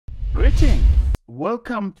Greetings.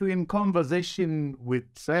 Welcome to In Conversation with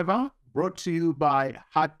Trevor, brought to you by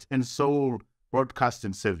Heart and Soul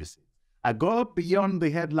Broadcasting Services. I go beyond the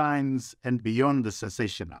headlines and beyond the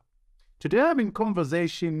sensational. Today I'm in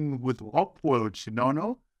conversation with Hopewell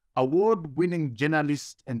Chin'ono, award-winning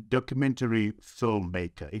journalist and documentary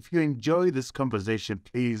filmmaker. If you enjoy this conversation,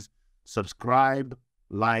 please subscribe,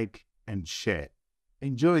 like, and share.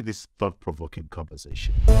 Enjoy this thought-provoking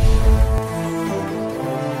conversation.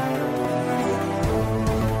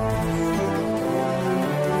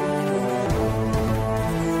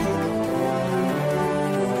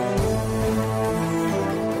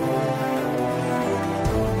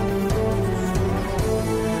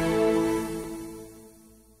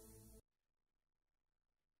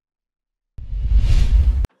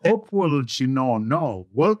 Hopewell Chin'ono,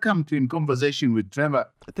 welcome to In Conversation with Trevor.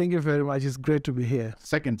 Thank you very much. It's great to be here.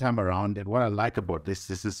 Second time around, and what I like about this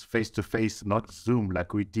is face-to-face, not Zoom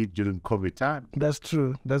like we did during COVID time. That's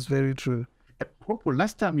true. That's very true. Hopewell,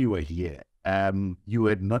 last time you were here, you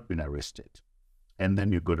had not been arrested, and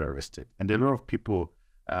then you got arrested. And a lot of people,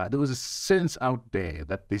 there was a sense out there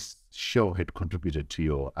that this show had contributed to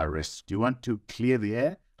your arrest. Do you want to clear the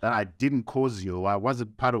air? That I didn't cause you. I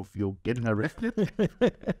wasn't part of you getting arrested.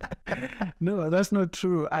 No, that's not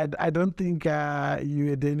true. I don't think you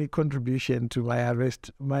had any contribution to my arrest.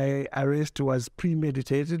 My arrest was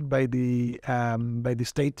premeditated by the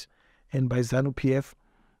state and by ZANU-PF.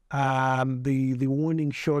 The warning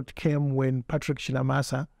shot came when Patrick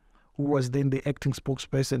Chinamasa, who was then the acting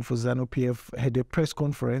spokesperson for ZANU-PF, had a press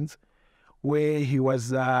conference where he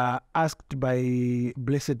was asked by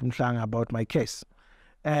Blessed Mhlanga about my case.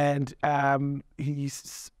 And he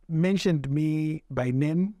mentioned me by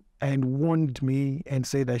name and warned me and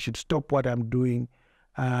said I should stop what I'm doing.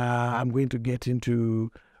 I'm going to get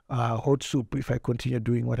into hot soup if I continue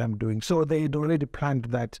doing what I'm doing. So they had already planned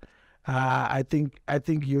that. I think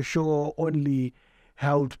your show only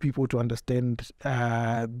helped people to understand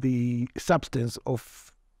the substance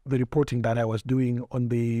of the reporting that I was doing on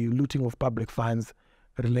the looting of public funds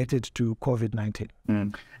related to COVID-19.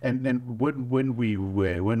 And when we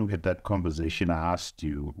had that conversation, I asked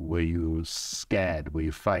you, were you scared? Were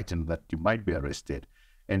you frightened that you might be arrested?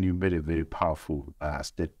 And you made a very powerful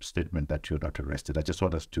statement that you're not arrested. I just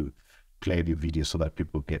want us to play the video so that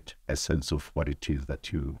people get a sense of what it is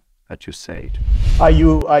that you said.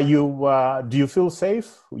 Do you feel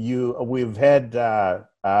safe? We've had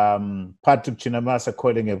Patrick Chinamasa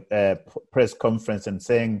calling a press conference and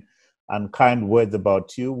saying unkind words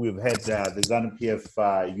about you. We've had the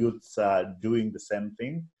ZANU-PF youths doing the same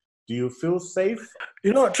thing. Do you feel safe?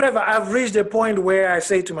 You know, Trevor, I've reached a point where I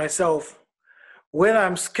say to myself, whether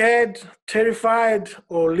I'm scared, terrified,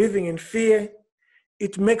 or living in fear,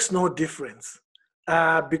 it makes no difference.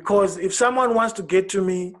 Because if someone wants to get to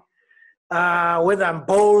me, whether I'm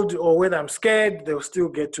bold or whether I'm scared, they'll still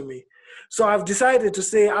get to me. So I've decided to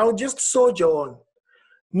say, I'll just soldier on.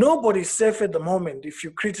 Nobody's safe at the moment if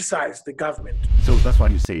you criticize the government. So that's why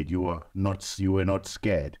you said you were not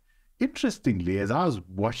scared. Interestingly, as I was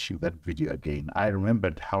watching that video again, I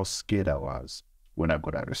remembered how scared I was when I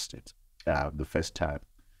got arrested the first time.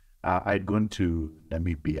 I'd gone to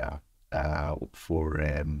Namibia for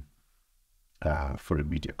a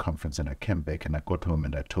media conference, and I came back and I got home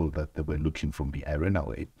and I told that they were looking for me. I ran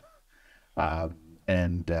away,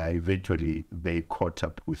 and eventually they caught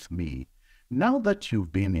up with me. Now that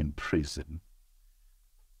you've been in prison,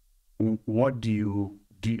 what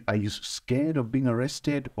are you scared of being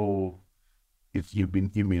arrested, or if you've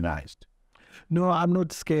been immunized? No, I'm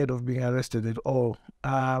not scared of being arrested at all.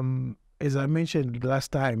 As I mentioned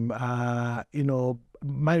last time,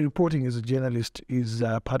 my reporting as a journalist is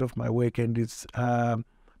part of my work, and it's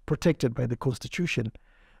protected by the Constitution.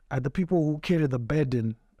 The people who carry the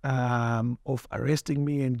burden of arresting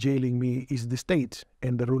me and jailing me is the state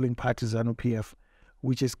and the ruling party ZANU-PF,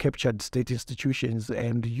 which has captured state institutions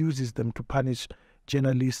and uses them to punish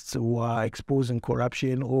journalists who are exposing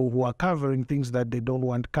corruption or who are covering things that they don't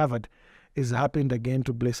want covered, as happened again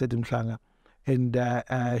to Blessed Mhlanga and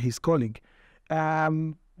his colleague.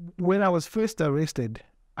 When I was first arrested,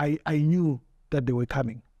 I knew that they were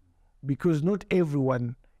coming, because not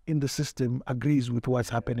everyone in the system agrees with what's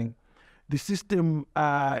happening. The system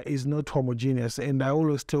is not homogeneous, and I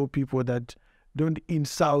always tell people that don't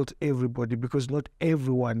insult everybody, because not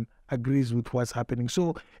everyone agrees with what's happening.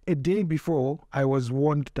 So a day before, I was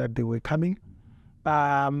warned that they were coming.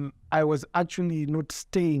 I was actually not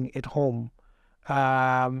staying at home.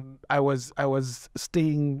 I was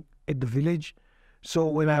staying at the village. So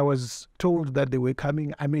when I was told that they were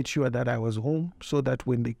coming, I made sure that I was home so that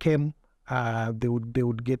when they came, they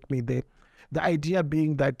would get me there. The idea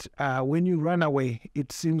being that when you run away,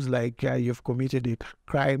 it seems like you've committed a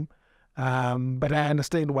crime. But I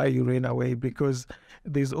understand why you ran away, because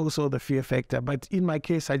there's also the fear factor. But in my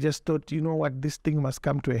case, I just thought, you know what, this thing must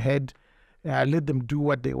come to a head. Let them do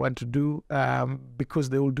what they want to do, because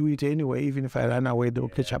they will do it anyway. Even if I run away, they'll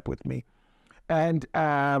catch up with me. And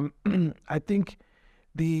I think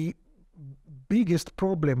the biggest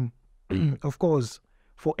problem, of course,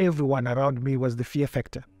 for everyone around me was the fear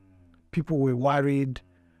factor. People were worried.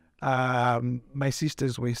 My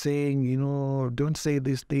sisters were saying, you know, don't say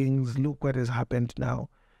these things. Look what has happened now.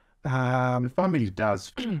 The family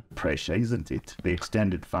does pressure, isn't it? The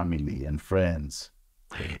extended family and friends.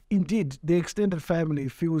 Indeed, the extended family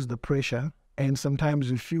feels the pressure, and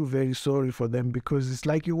sometimes we feel very sorry for them, because it's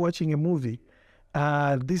like you're watching a movie.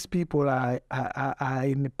 These people are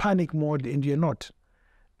in panic mode, and you're not,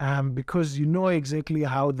 because you know exactly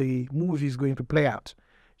how the movie is going to play out.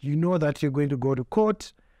 You know that you're going to go to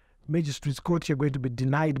court, magistrate's court, you're going to be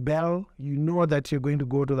denied bail. You know that you're going to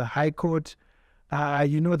go to the high court.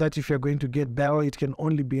 You know that if you're going to get bail, it can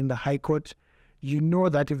only be in the high court. You know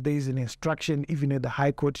that if there is an instruction, even at the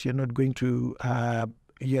high court, you're not going to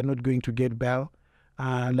get bail.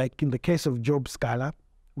 Like in the case of Job Scala,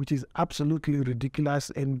 which is absolutely ridiculous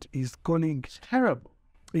and is calling Terrible.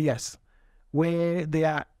 Yes, where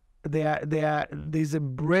there's a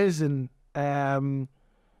brazen. I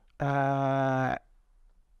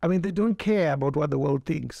mean, they don't care about what the world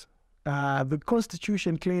thinks. The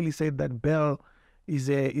Constitution clearly said that bail is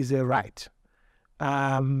a right,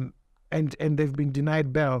 and they've been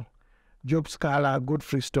denied bail. Job Scala,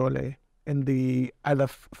 Godfrey Stolle, and the other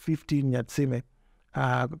 15 Nyatsime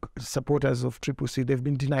supporters of Triple C, they've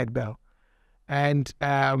been denied bail. And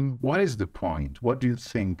what is the point? What do you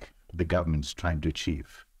think the government's trying to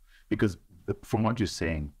achieve? Because from what you're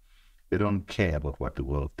saying, they don't care about what the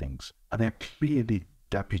world thinks. And they're clearly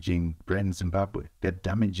damaging brand Zimbabwe. They're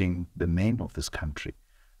damaging the name of this country.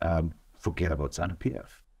 Forget about ZANU-PF.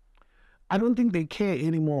 I don't think they care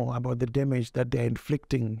anymore about the damage that they're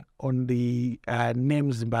inflicting on the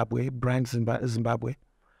name Zimbabwe, brand Zimbabwe.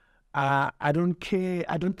 I don't care.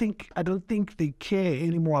 I don't think they care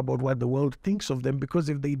anymore about what the world thinks of them, because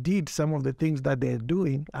if they did, some of the things that they're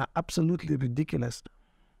doing are absolutely ridiculous.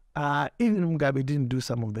 Even Mugabe didn't do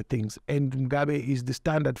some of the things, and Mugabe is the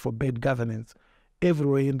standard for bad governance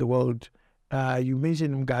everywhere in the world. You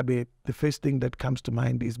mention Mugabe, the first thing that comes to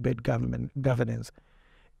mind is bad governance.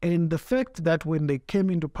 And the fact that when they came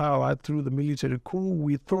into power through the military coup,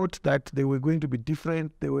 we thought that they were going to be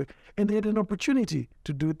different. And they had an opportunity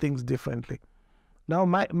to do things differently. Now,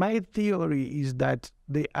 my theory is that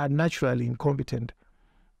they are naturally incompetent,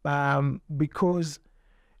 because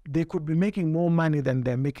they could be making more money than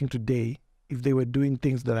they're making today if they were doing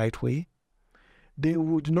things the right way. They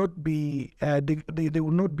would not be they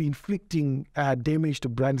would not be inflicting damage to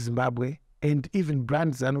brand Zimbabwe and even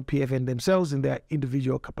brand ZANU-PF and themselves in their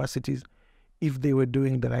individual capacities if they were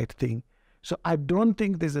doing the right thing. So I don't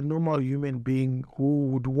think there's a normal human being who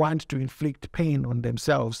would want to inflict pain on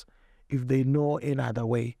themselves if they know another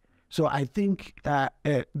way. So I think the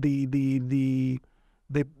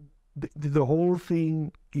whole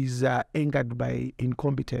thing is anchored by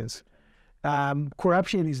incompetence.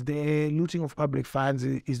 Corruption is there, looting of public funds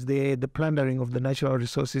is there, the plundering of the natural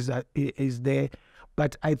resources is there.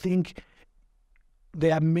 But I think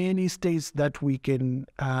there are many states that we can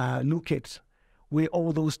look at where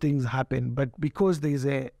all those things happen. But because there's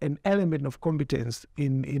an element of competence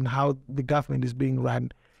in how the government is being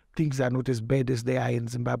run, things are not as bad as they are in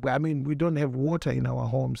Zimbabwe. I mean, we don't have water in our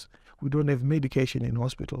homes. We don't have medication in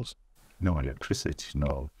hospitals. No electricity,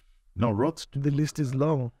 no roads. The list is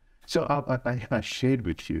long. So I shared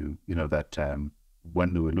with you, that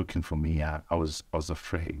when they were looking for me, I was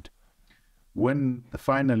afraid. When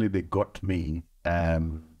finally they got me,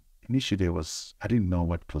 initially I didn't know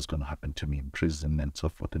what was going to happen to me in prison and so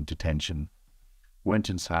forth, in detention. Went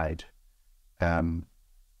inside.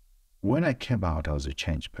 When I came out, I was a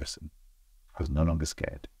changed person. I was no longer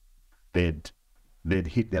scared. They'd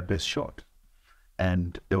hit their best shot,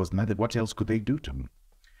 and there was nothing. What else could they do to me?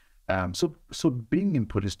 So being in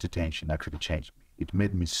police detention actually changed me. It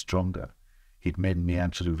made me stronger. It made me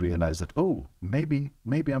actually realize that, maybe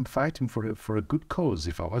I'm fighting for a good cause.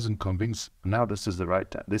 If I wasn't convinced, now this is the right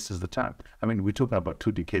time. This is the time. I mean, we're talking about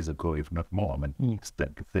 2 decades ago, if not more. I mean, it's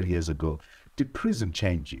 30 years ago. Did prison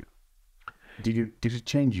change you? Did it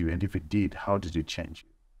change you? And if it did, how did it change you?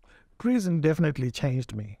 Prison definitely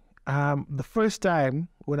changed me. The first time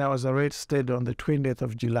when I was arrested on the 20th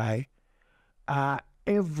of July,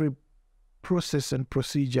 every process and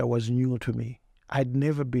procedure was new to me. I'd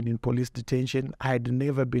never been in police detention. I'd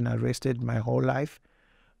never been arrested my whole life.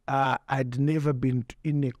 I'd never been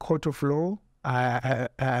in a court of law.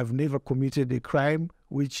 I've never committed a crime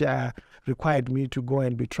which required me to go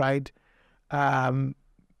and be tried.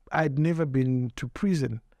 I'd never been to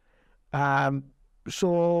prison.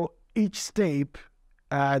 So each step,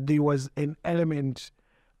 there was an element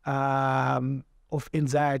of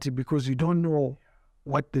anxiety because you don't know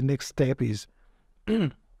what the next step is.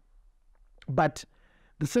 But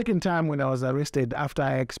the second time when I was arrested, after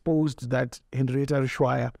I exposed that Henrietta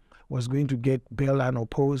Rushwaya was going to get bail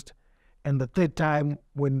unopposed, and the third time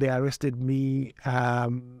when they arrested me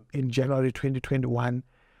in January 2021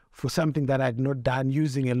 for something that I'd not done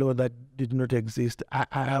using a law that did not exist,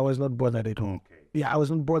 I was not bothered at all. Okay. Yeah, I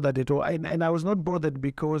was not bothered at all. And I was not bothered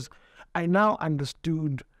because I now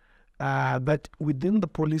understood that within the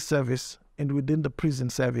police service and within the prison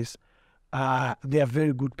service, there are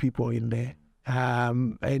very good people in there.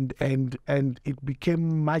 And it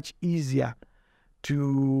became much easier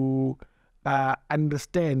to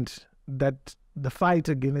understand that the fight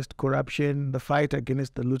against corruption, the fight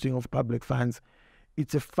against the looting of public funds,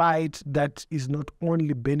 it's a fight that is not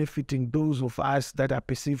only benefiting those of us that are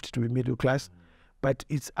perceived to be middle class, but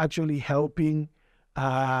it's actually helping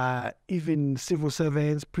even civil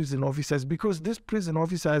servants, prison officers, because these prison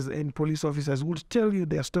officers and police officers would tell you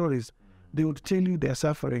their stories. They would tell you their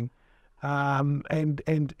suffering. And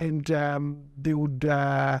they would,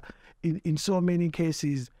 in so many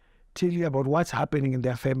cases, tell you about what's happening in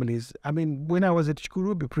their families. I mean, when I was at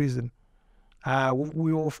Chikurubi prison,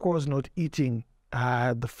 we were, of course, not eating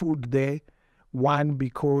the food there. One,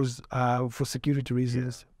 because for security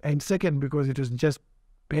reasons, and second, because it was just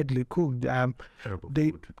badly cooked.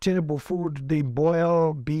 Terrible food. They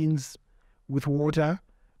boil beans with water,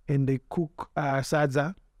 and they cook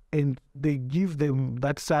sadza, and they give them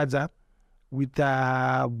that sadza with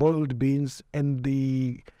boiled beans, and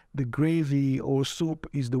the gravy or soup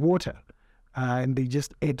is the water, and they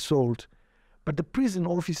just add salt. But the prison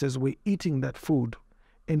officers were eating that food,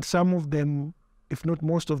 and some of them, if not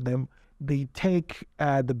most of them, they take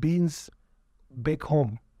the beans back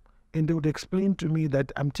home, and they would explain to me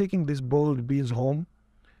that I'm taking these boiled beans home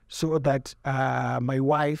so that my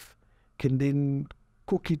wife can then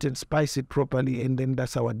cook it and spice it properly, and then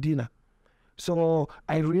that's our dinner. So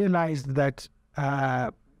I realized that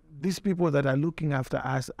these people that are looking after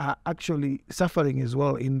us are actually suffering as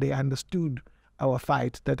well, and they understood our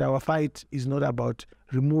fight, that our fight is not about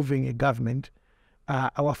removing a government.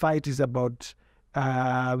 Our fight is about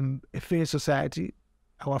a fair society.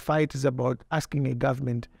 Our fight is about asking a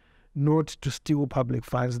government not to steal public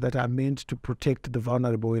funds that are meant to protect the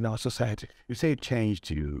vulnerable in our society. You say it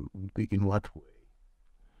changed you. In what way?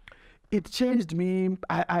 It changed me.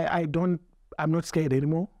 I'm not scared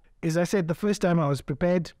anymore. As I said, the first time I was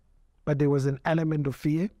prepared, but there was an element of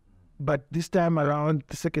fear. But this time around,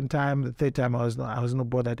 the second time, the third time, I was not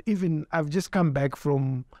bothered. Even I've just come back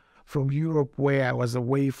from Europe, where I was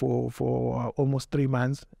away for almost 3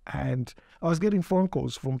 months, and I was getting phone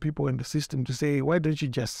calls from people in the system to say, "Why don't you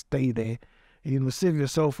just stay there? Save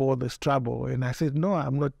yourself all this trouble." And I said, "No,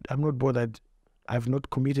 I'm not bothered. I've not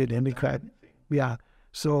committed any crime." Yeah.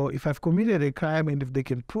 So if I've committed a crime, and if they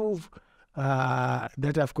can prove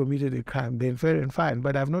that I've committed a crime, then fair and fine.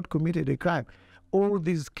 But I've not committed a crime. All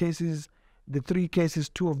these cases, the 3 cases,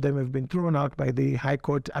 2 of them have been thrown out by the High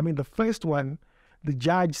Court. I mean, the first one, the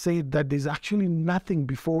judge said that there's actually nothing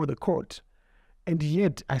before the court. And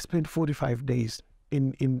yet I spent 45 days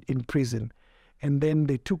in prison. And then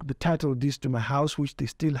they took the title deeds to my house, which they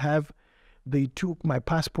still have. They took my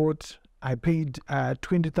passport. I paid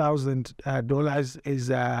 $20,000 as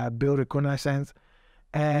bail reconnaissance.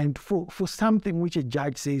 And for something which a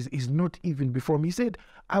judge says is not even before me. He said,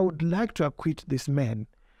 "I would like to acquit this man,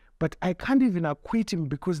 but I can't even acquit him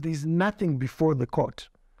because there's nothing before the court."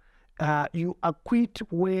 You acquit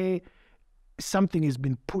where something has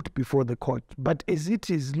been put before the court. But as it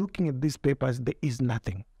is, looking at these papers, there is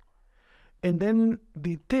nothing. And then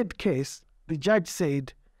the third case, the judge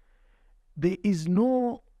said, there is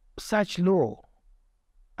no such law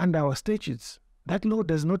under our statutes. That law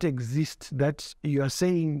does not exist that you are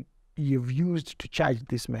saying you've used to charge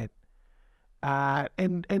this man.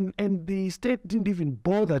 And the state didn't even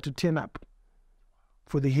bother to turn up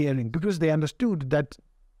for the hearing because they understood that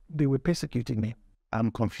they were persecuting me.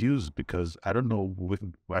 I'm confused because I don't know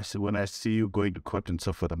when I see you going to court and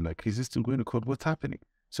so forth, I'm like, is he still going to court? What's happening?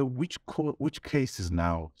 So which case is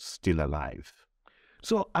now still alive?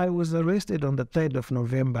 So I was arrested on the 3rd of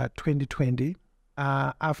November, 2020.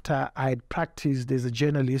 After I had practiced as a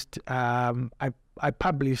journalist, I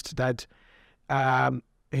published that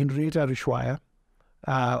Henrietta Rushwaya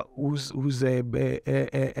who's related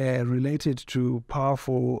to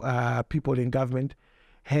powerful people in government,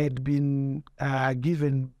 had been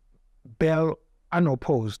given bail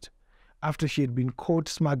unopposed after she had been caught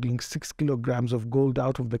smuggling 6 kilograms of gold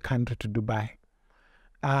out of the country to Dubai.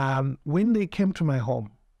 When they came to my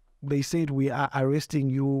home, they said, we are arresting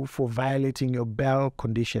you for violating your bail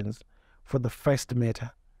conditions for the first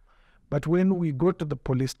matter. But when we go to the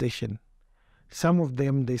police station, some of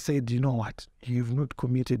them, they said, you know what, you've not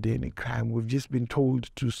committed any crime. We've just been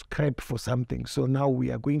told to scrap for something. So now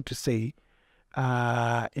we are going to say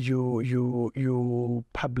you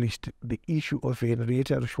published the issue of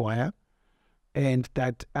Henrietta Rushwaya, and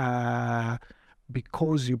that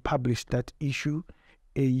because you published that issue,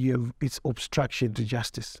 it's obstruction to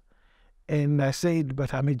justice. And I said,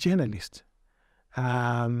 but I'm a journalist.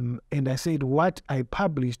 And I said, what I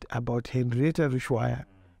published about Henrietta Rushwaya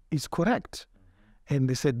is correct. And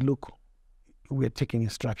they said, look, we're taking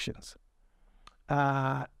instructions.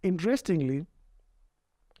 Interestingly,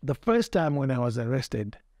 the first time when I was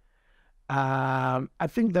arrested, I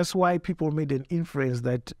think that's why people made an inference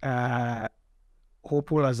that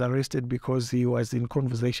Hopewell was arrested because he was in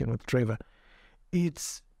conversation with Trevor.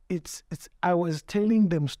 I was telling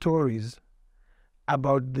them stories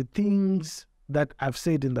about the things that I've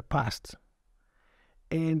said in the past.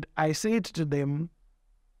 And I said to them,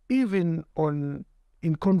 even in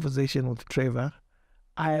conversation with Trevor,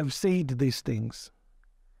 I have said these things.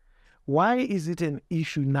 Why is it an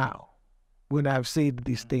issue now when I've said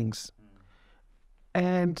these things?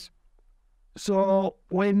 And so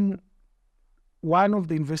when one of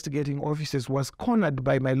the investigating officers was cornered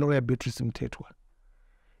by my lawyer, Beatrice Mtetwa,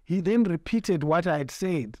 he then repeated what I had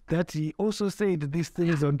said, that he also said these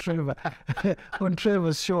things on Trevor, on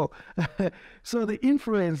Trevor's show. So the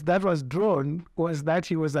inference that was drawn was that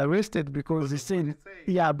he was arrested because he said,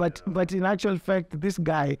 but in actual fact, this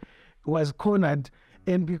guy was cornered.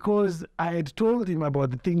 And because I had told him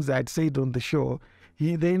about the things I had said on the show,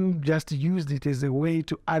 he then just used it as a way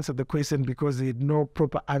to answer the question because he had no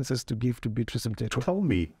proper answers to give to Beatrice Mtetwa. Tell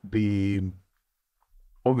me,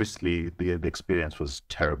 obviously the experience was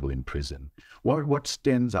terrible in prison. What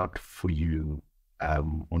stands out for you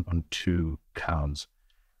on two counts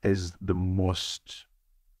as the most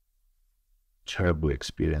terrible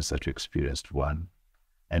experience that you experienced, one,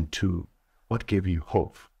 and two, what gave you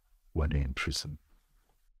hope when you're in prison?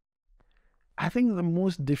 I think the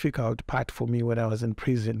most difficult part for me when I was in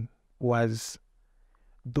prison was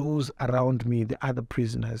those around me, the other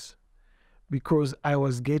prisoners, because I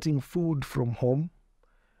was getting food from home,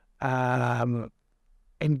 and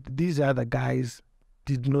these other guys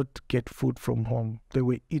did not get food from home. They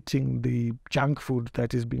were eating the junk food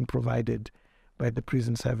that is being provided by the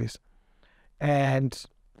prison service. And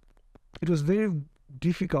it was very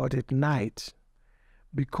difficult at night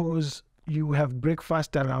because you have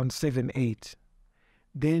breakfast around 7, 8.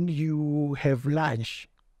 Then you have lunch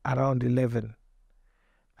around 11.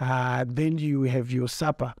 Then you have your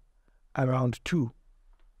supper around 2.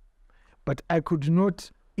 But I could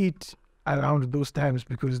not eat around those times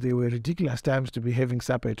because they were ridiculous times to be having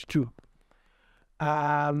supper at 2.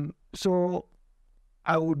 So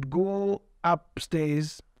I would go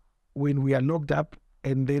upstairs when we are locked up,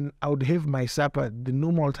 and then I would have my supper the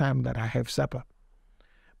normal time that I have supper.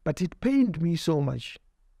 But it pained me so much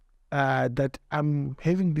that I'm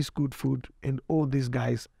having this good food and all these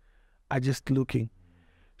guys are just looking.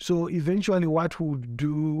 So eventually what we would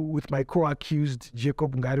do with my co-accused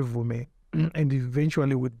Jacob Ngarivume and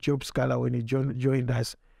eventually with Job Scala when he joined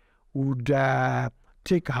us, would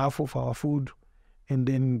take half of our food and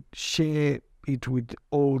then share it with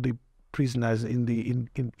all the prisoners in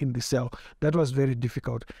the cell. That was very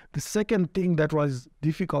difficult. The second thing that was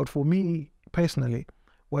difficult for me personally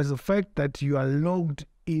was the fact that you are logged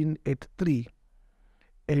in at 3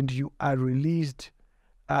 and you are released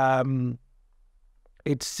at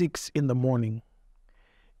 6 in the morning.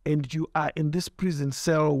 And you are in this prison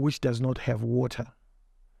cell which does not have water.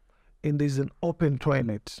 And there's an open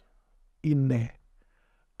toilet in there.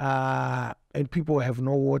 And people have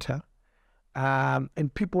no water.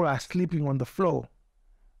 And people are sleeping on the floor.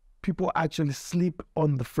 People actually sleep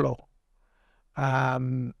on the floor.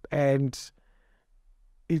 And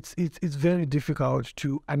it's very difficult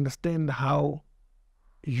to understand how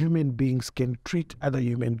human beings can treat other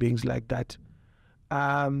human beings like that.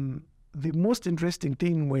 The most interesting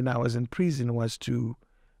thing when I was in prison was to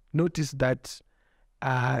notice that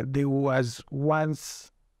there was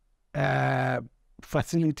once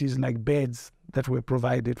facilities like beds that were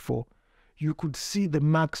provided for. You could see the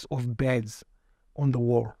marks of beds on the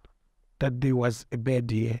wall, that there was a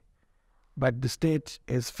bed here. but the state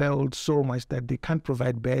has failed so much that they can't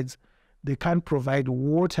provide beds, they can't provide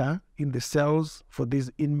water in the cells for these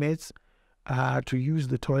inmates to use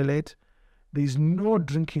the toilet. There's no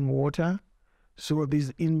drinking water, so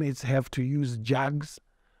these inmates have to use jugs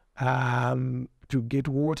to get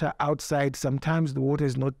water outside. Sometimes the water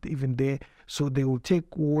is not even there, so they will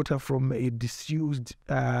take water from a disused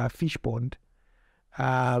fish pond,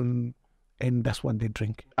 and that's what they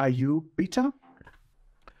drink. Are you bitter?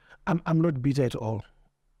 I'm not bitter at all.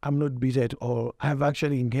 I'm not bitter at all. I've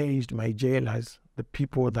actually engaged my jailers, the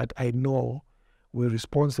people that I know were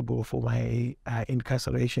responsible for my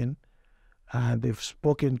incarceration. They've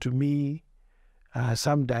spoken to me,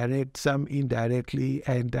 some direct, some indirectly,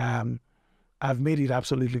 and I've made it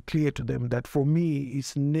absolutely clear to them that for me,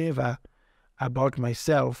 it's never about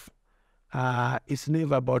myself. It's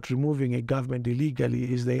never about removing a government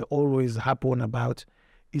illegally, as they always harp on about.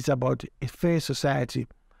 It's about a fair society.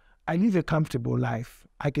 I live a comfortable life.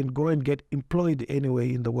 I can go and get employed anywhere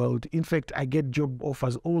in the world. In fact, I get job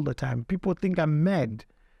offers all the time. People think I'm mad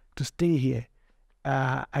to stay here.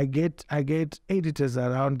 I get editors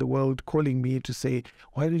around the world calling me to say,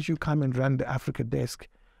 why don't you come and run the Africa desk?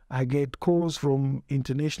 I get calls from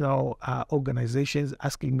international organizations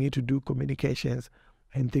asking me to do communications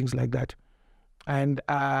and things like that. And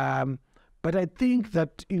but I think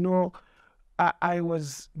that, I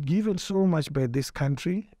was given so much by this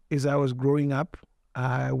country as I was growing up.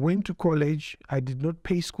 I went to college. I did not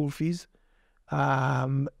pay school fees.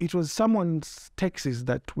 It was someone's taxes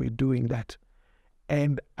that were doing that.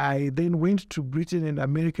 And I then went to Britain and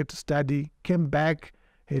America to study, came back,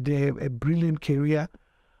 had a brilliant career.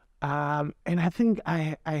 And I think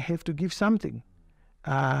I have to give something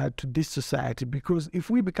to this society, because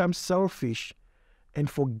if we become selfish and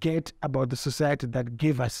forget about the society that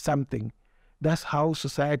gave us something, that's how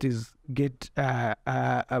societies get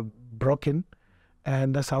broken,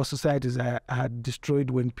 and that's how societies are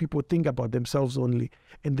destroyed, when people think about themselves only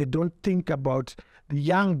and they don't think about the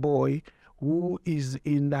young boy who is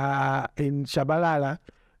in Shabalala,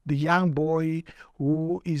 the young boy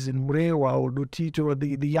who is in Mrewa or Lutito,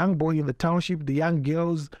 the young boy in the township, the young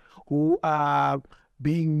girls who are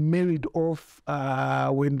being married off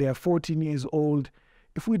when they're 14 years old.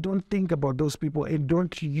 If we don't think about those people and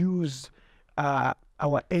don't use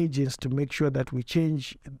our agents to make sure that we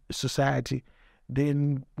change society,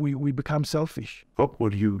 then we become selfish.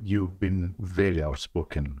 Hopewell, you've been very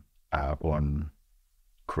outspoken on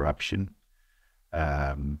corruption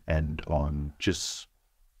and on just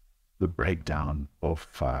the breakdown of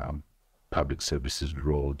public services,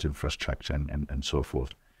 roads, infrastructure, and so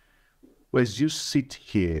forth. As you sit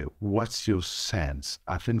here, what's your sense?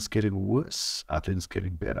 Are things getting worse? Are things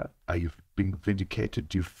getting better? Are you being vindicated?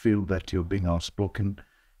 Do you feel that you're being outspoken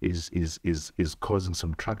is causing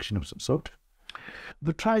some traction of some sort?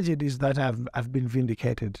 The tragedy is that I've been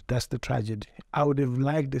vindicated. That's the tragedy. I would have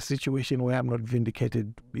liked a situation where I'm not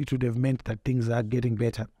vindicated. It would have meant that things are getting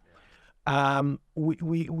better.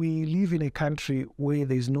 We live in a country where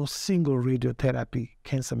there's no single radiotherapy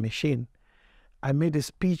cancer machine. I made a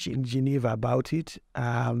speech in Geneva about it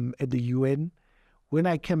at the UN. When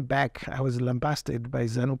I came back, I was lambasted by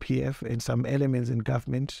ZANU-PF and some elements in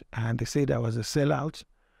government, and they said I was a sellout.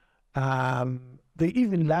 They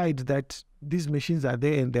even lied that these machines are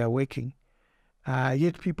there and they are working.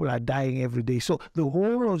 Yet people are dying every day. So the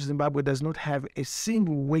whole of Zimbabwe does not have a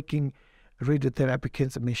single working radiotherapy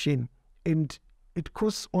cancer machine. And it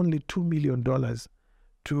costs only $2 million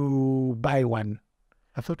to buy one.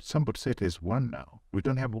 I thought somebody said there's one now. We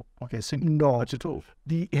don't have a single. No, not at all.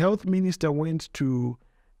 The health minister went to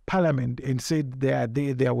Parliament and said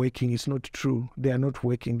they are working. It's not true. They are not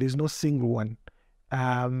working. There's no single one.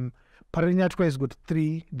 Paranyatwa has got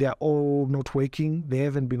 3. They are all not working. They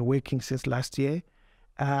haven't been working since last year.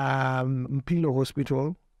 Mpilo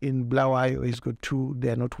Hospital in Bulawayo has got 2. They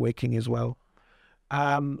are not working as well.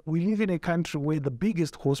 We live in a country where the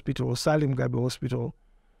biggest hospital, Salim Gabe Hospital,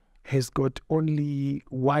 has got only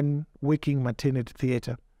 1 working maternity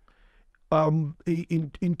theatre.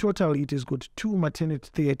 In total, it has got 2 maternity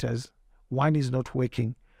theatres. 1 is not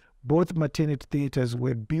working. Both maternity theatres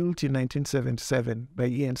were built in 1977 by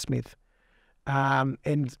Ian Smith. And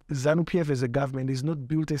ZANU-PF as a government has not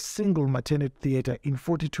built a single maternity theatre in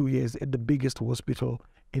 42 years at the biggest hospital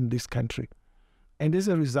in this country. And as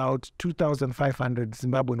a result, 2,500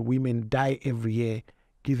 Zimbabwean women die every year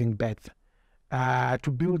giving birth.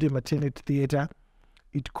 To build a maternity theatre,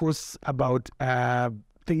 it costs about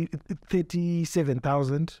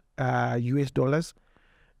 $37,000 US dollars,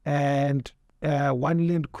 and 1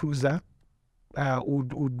 Land Cruiser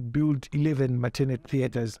would build 11 maternity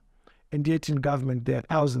theatres. And yet in government, there are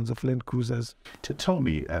thousands of Land Cruisers. Tell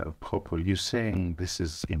me, Hopewell, you're saying this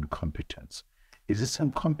is incompetence. Is this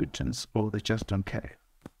incompetence or they just don't care?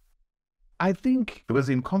 I think... Because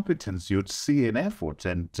incompetence, you'd see an effort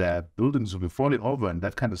and buildings will be falling over and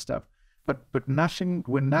that kind of stuff. But nothing,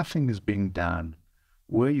 when nothing is being done,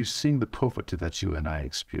 where you seeing the poverty that you and I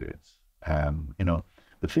experience. You know,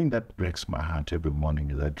 the thing that breaks my heart every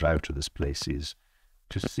morning as I drive to this place is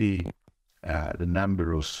to see the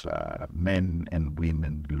number of men and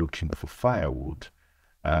women looking for firewood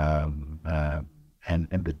and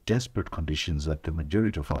the desperate conditions that the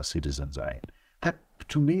majority of our citizens are in. That,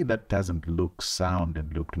 to me, that doesn't look sound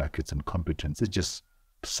and look like it's incompetence. It just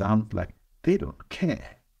sounds like they don't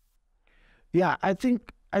care. Yeah, I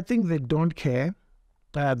think they don't care.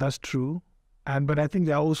 That's true. But I think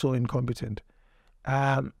they're also incompetent.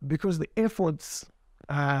 Because the efforts,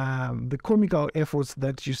 the comical efforts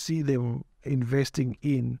that you see them investing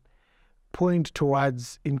in point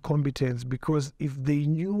towards incompetence, because if they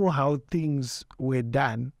knew how things were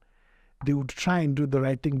done, they would try and do the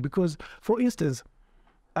right thing. Because, for instance,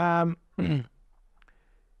 the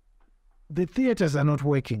theaters are not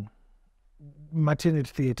working.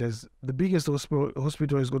 Maternity theaters. The biggest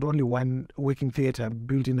hospital has got only one working theater,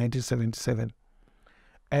 built in 1977.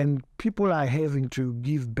 And people are having to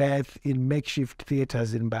give birth in makeshift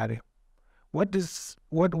theaters in Bari. What do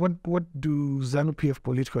ZANU-PF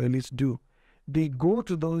political elites do? They go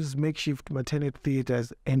to those makeshift maternity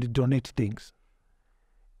theaters and donate things.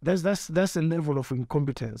 That's a level of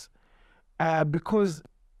incompetence. Because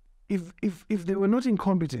if they were not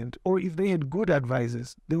incompetent, or if they had good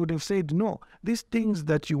advisors, they would have said, no, these things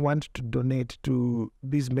that you want to donate to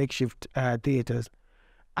these makeshift theaters,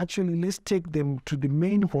 actually let's take them to the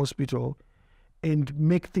main hospital and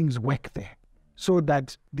make things work there, so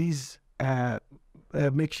that these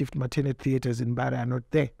makeshift maternity theaters in Bara are not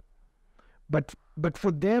there. But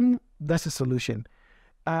for them, that's a solution.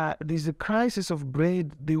 There's a crisis of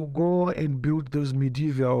bread. They will go and build those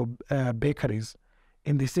medieval bakeries,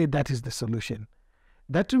 and they say that is the solution.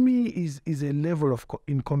 That to me is a level of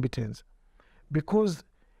incompetence, because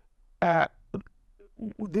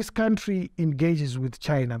this country engages with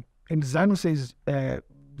China, and ZANU says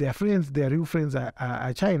their friends, their real friends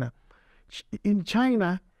are China. In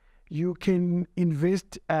China, you can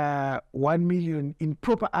invest 1 million in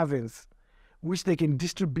proper ovens, which they can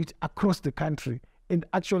distribute across the country and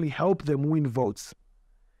actually help them win votes.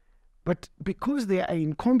 But because they are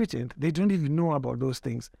incompetent, they don't even know about those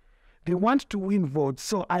things. They want to win votes,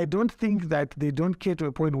 so I don't think that they don't care to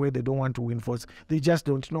a point where they don't want to win votes. They just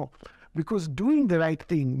don't know. Because doing the right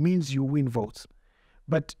thing means you win votes.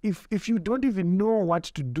 But if you don't even know what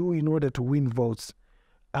to do in order to win votes,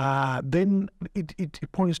 then it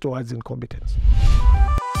points towards incompetence.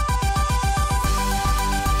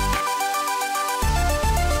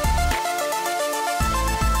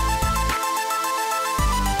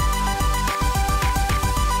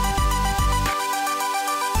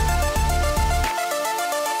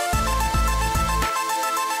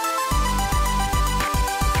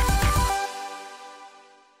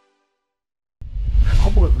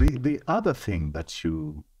 The other thing that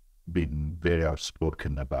you've been very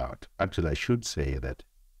outspoken about, actually I should say that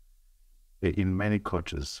in many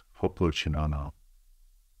cultures, Hopewell Chin'ono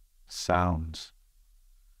sounds,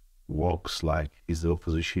 walks like he's the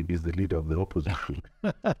opposition, he's the leader of the opposition.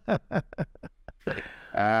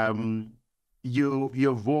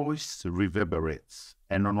 Your voice reverberates,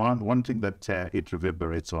 and on one thing that it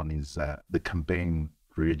reverberates on is the campaign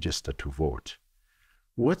register to vote.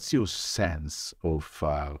 What's your sense of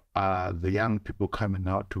the young people coming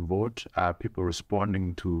out to vote? Are people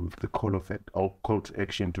responding to the call to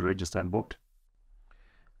action to register and vote?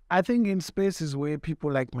 I think in spaces where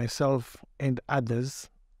people like myself and others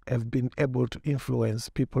have been able to influence,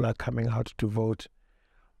 people are coming out to vote.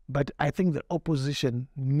 But I think the opposition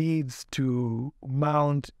needs to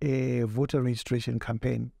mount a voter registration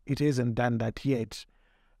campaign. It hasn't done that yet.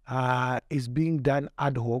 It's being done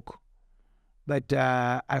ad hoc. But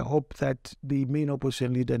I hope that the main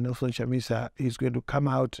opposition leader, Nelson Chamisa, is going to come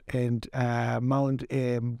out and mount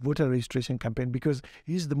a voter registration campaign, because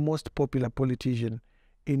he's the most popular politician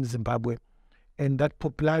in Zimbabwe. And that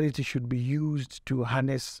popularity should be used to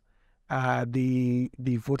harness the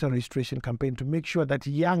voter registration campaign to make sure that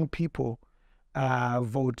young people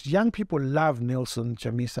vote. Young people love Nelson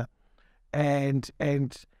Chamisa. And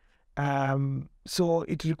so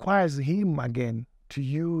it requires him, again, to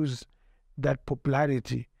use that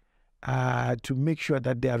popularity to make sure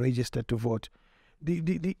that they are registered to vote.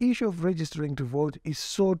 The issue of registering to vote is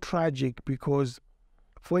so tragic because,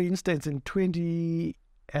 for instance, in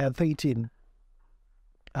 2013,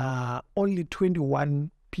 only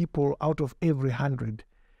 21 people out of every 100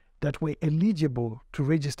 that were eligible to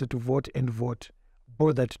register to vote and vote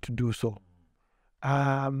bothered to do so.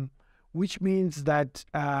 Which means that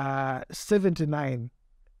 79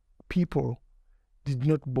 people did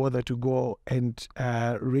not bother to go and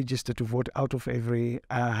register to vote out of every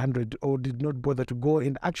 100, or did not bother to go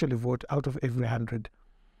and actually vote out of every 100.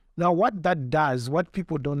 Now, what that does, what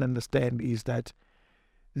people don't understand is that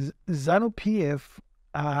ZANU-PF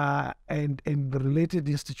and the related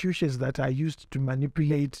institutions that are used to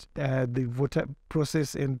manipulate the voter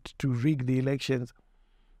process and to rig the elections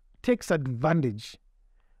takes advantage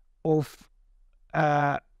of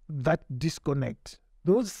that disconnect.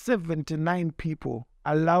 Those 79 people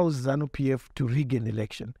allow ZANU-PF to rig an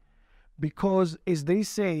election because, as they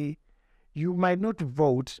say, you might not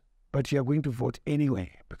vote, but you are going to vote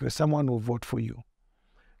anyway because someone will vote for you.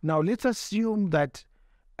 Now, let's assume that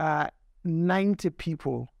 90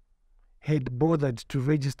 people had bothered to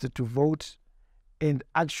register to vote and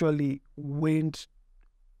actually went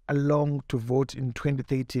along to vote in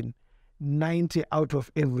 2013. 90 out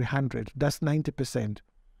of every 100, that's 90%.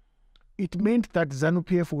 It meant that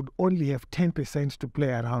ZANU-PF would only have 10% to play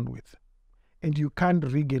around with. And you can't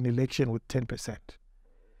rig an election with 10%.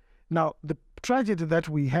 Now, the tragedy that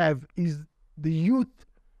we have is the youth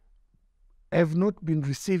have not been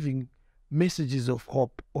receiving messages of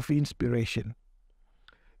hope, of inspiration.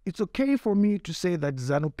 It's okay for me to say that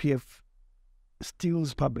ZANU-PF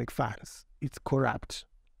steals public funds. It's corrupt.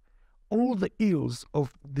 All the ills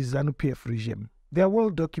of the ZANU-PF regime, they are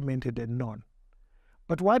well documented and known.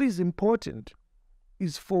 But what is important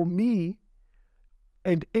is for me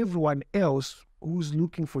and everyone else who's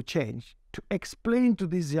looking for change to explain to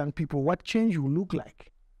these young people what change will look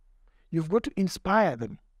like. You've got to inspire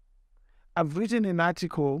them. I've written an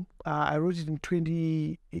article, I wrote it in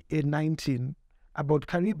 2019 about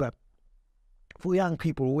Kariba for young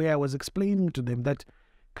people, where I was explaining to them that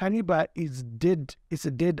Kariba is dead, it's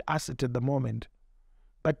a dead asset at the moment,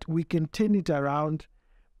 but we can turn it around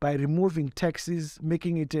by removing taxes,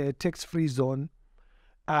 making it a tax-free zone,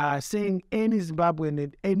 saying any Zimbabwean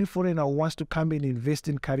and any foreigner who wants to come and invest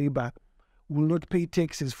in Kariba will not pay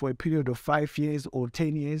taxes for a period of 5 years or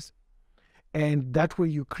 10 years. And that way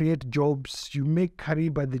you create jobs, you make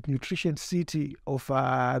Kariba the nutrition city of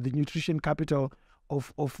the nutrition capital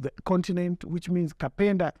of the continent, which means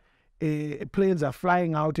Kapenda, planes are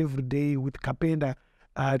flying out every day with Kapenda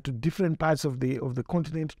to different parts of the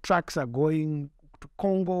continent. Trucks are going to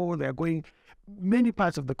Congo, they're going many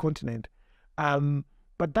parts of the continent.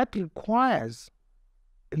 But that requires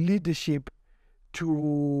leadership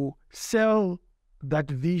to sell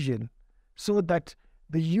that vision so that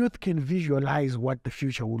the youth can visualize what the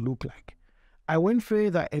future will look like. I went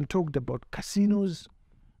further and talked about casinos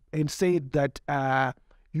and said that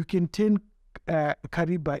you can turn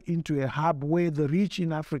Kariba into a hub where the rich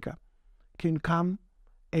in Africa can come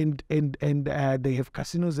and they have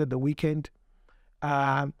casinos at the weekend.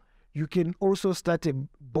 You can also start a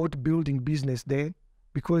boat building business there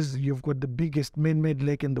because you've got the biggest man-made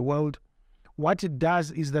lake in the world. What it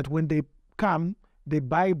does is that when they come, they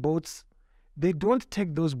buy boats. They don't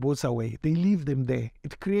take those boats away. They leave them there.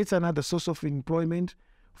 It creates another source of employment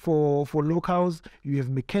for locals. You have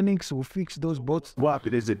mechanics who fix those boats. What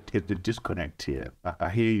is it? The disconnect here. I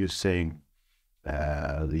hear you saying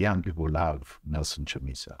the young people love Nelson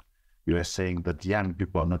Chamisa. You are saying that young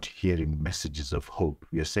people are not hearing messages of hope.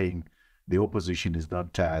 You're saying the opposition is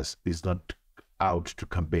not out to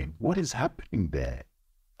campaign. What is happening there?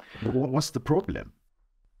 What's the problem?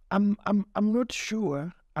 I'm not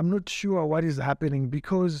sure. I'm not sure what is happening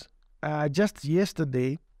because just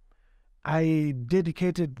yesterday I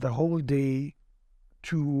dedicated the whole day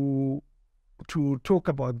to talk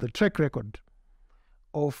about the track record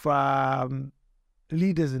of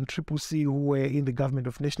leaders in CCC who were in the government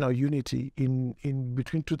of national unity in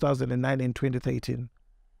between 2009 and 2013.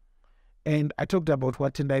 And I talked about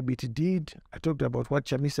what Tendai Biti did. I talked about what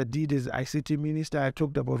Chamisa did as ICT minister. I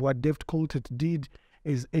talked about what Deft Coltet did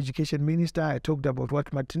as education minister. I talked about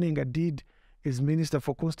what Martinenga did as minister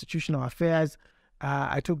for constitutional affairs.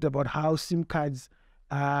 I talked about how SIM cards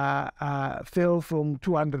fell from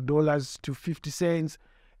 $200 to 50 cents.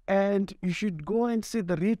 And you should go and see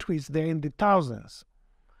the retweets there in the thousands.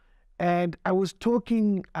 And I was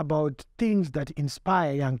talking about things that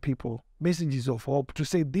inspire young people, messages of hope, to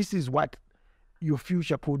say this is what your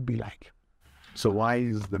future could be like. So why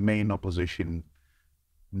is the main opposition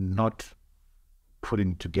not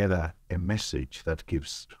putting together a message that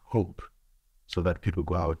gives hope so that people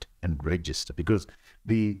go out and register? Because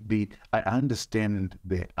I understand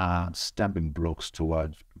there are stumbling blocks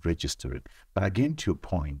towards registering, but again, to your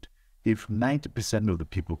point, if 90% of the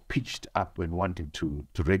people pitched up when wanting to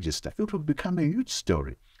register, it will become a huge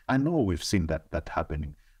story. I know we've seen that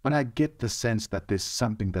happening, but I get the sense that there's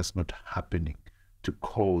something that's not happening to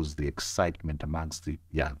cause the excitement amongst the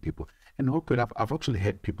young people. And I've actually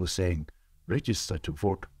heard people saying, register to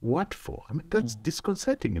vote, what for? I mean, that's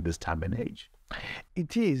disconcerting in this time and age.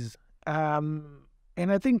 It is. And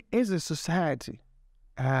I think as a society,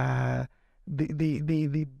 the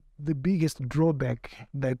biggest drawback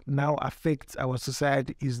that now affects our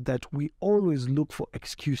society is that we always look for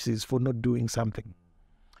excuses for not doing something,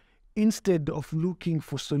 instead of looking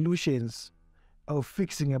for solutions of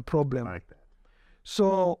fixing a problem. Like that.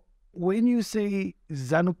 So when you say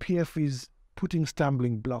ZANU-PF is putting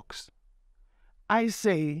stumbling blocks, I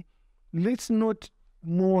say, let's not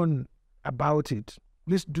mourn about it.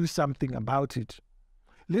 Let's do something about it.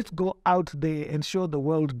 Let's go out there and show the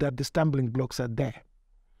world that the stumbling blocks are there.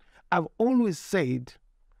 I've always said,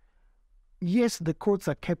 yes, the courts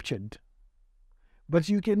are captured, but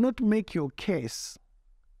you cannot make your case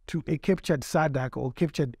to a captured SADC or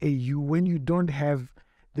captured AU when you don't have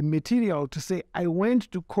the material to say, I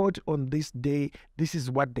went to court on this day, this is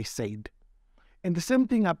what they said. And the same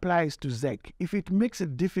thing applies to ZEC. If it makes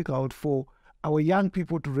it difficult for our young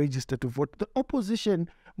people to register to vote, the opposition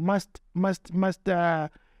must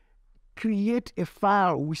create a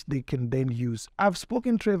file which they can then use. I've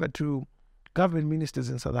spoken, Trevor, to government ministers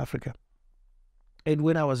in South Africa. And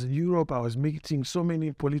when I was in Europe, I was meeting so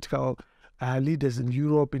many political leaders in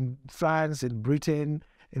Europe, in France, in Britain.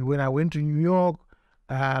 And when I went to New York,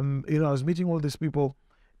 I was meeting all these people.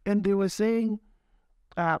 And they were saying,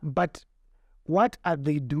 but what are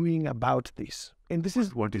they doing about this? And this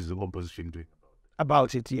is... What is the opposition doing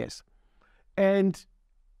about it? Yes. And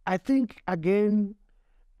I think, again,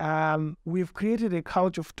 we've created a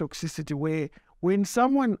culture of toxicity where when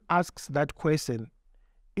someone asks that question,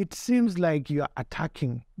 it seems like you are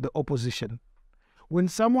attacking the opposition. When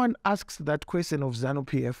someone asks that question of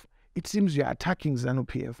ZANU-PF, it seems you're attacking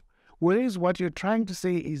ZANU-PF. Whereas what you're trying to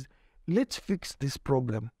say is, let's fix this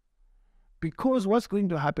problem. Because what's going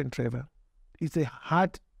to happen, Trevor, is a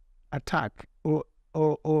heart attack or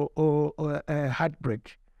a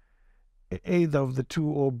heartbreak, either of the two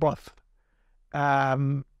or both,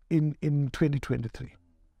 in 2023.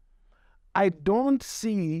 I don't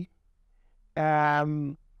see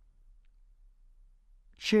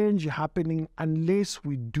change happening unless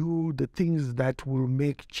we do the things that will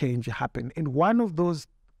make change happen. And one of those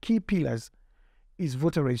key pillars is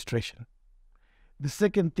voter registration. The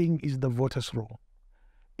second thing is the voters' roll.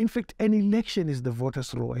 In fact, an election is the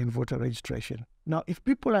voters' roll and voter registration. Now, if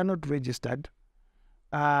people are not registered,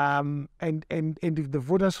 and if the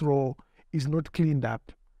voters' roll is not cleaned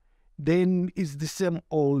up, then it's the same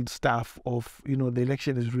old stuff of, the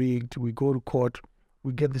election is rigged, we go to court,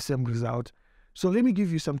 we get the same result. So let me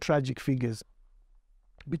give you some tragic figures.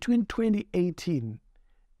 Between 2018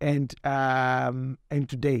 and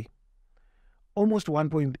today, almost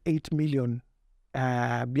 1.8 million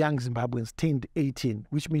young Zimbabweans turned 18,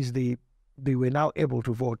 which means they were now able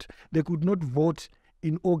to vote. They could not vote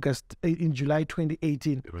in July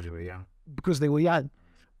 2018 because they were young. Because they were young.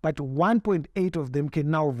 But 1.8 of them can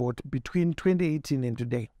now vote between 2018 and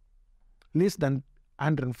today. Less than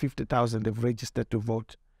 150,000 have registered to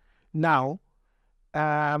vote. Now,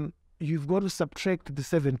 you've got to subtract the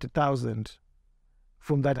 70,000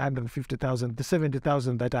 from that 150,000, the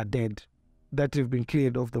 70,000 that are dead, that have been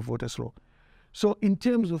cleared off the voters' roll. So in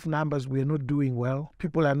terms of numbers, we are not doing well.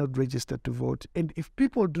 People are not registered to vote. And if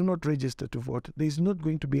people do not register to vote, there's not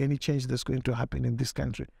going to be any change that's going to happen in this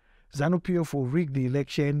country. ZANU-PF will rig the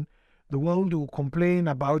election, the world will complain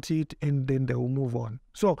about it, and then they will move on.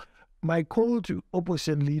 So my call to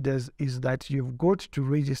opposition leaders is that you've got to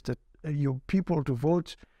register your people to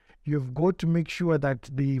vote. You've got to make sure that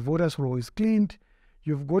the voters' roll is cleaned.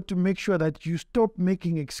 You've got to make sure that you stop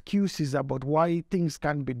making excuses about why things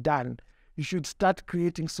can't be done. You should start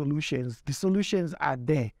creating solutions. The solutions are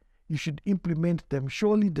there. You should implement them.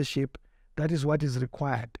 Show leadership. That is what is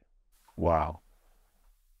required. Wow.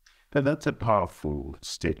 And that's a powerful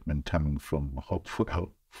statement coming from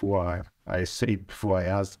Hopewell. I said before I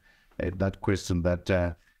asked that question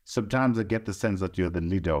that sometimes I get the sense that you're the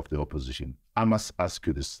leader of the opposition. I must ask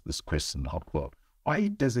you this question, Hopewell. Why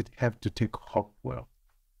does it have to take Hopewell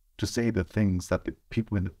to say the things that the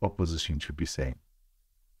people in the opposition should be saying?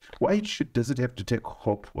 Why does it have to take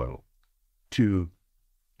Hopewell to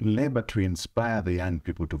labor to inspire the young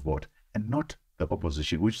people to vote and not the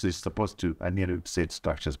opposition, which is supposed to, I nearly said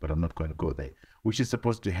structures, but I'm not going to go there, which is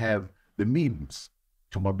supposed to have the means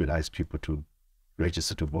to mobilize people to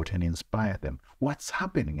register to vote and inspire them. What's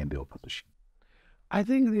happening in the opposition? I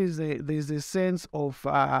think there's a sense of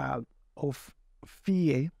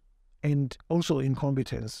fear and also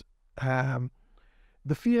incompetence.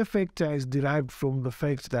 The fear factor is derived from the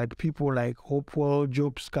fact that people like Hopewell,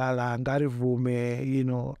 Job Scala, and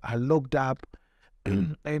Vume, are locked up,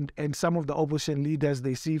 and some of the opposition leaders,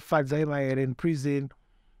 they see Fadzaimayer in prison,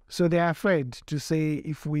 so they're afraid to say,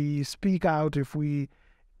 if we speak out, if we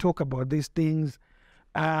talk about these things,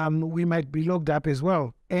 we might be locked up as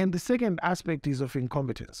well. And the second aspect is of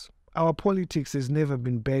incompetence. Our politics has never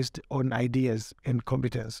been based on ideas and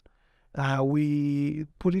competence.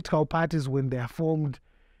 Political parties, when they are formed,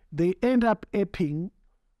 they end up aping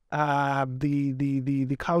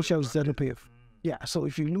the culture of ZANU-PF. Yeah, so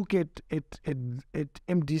if you look at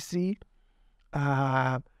MDC,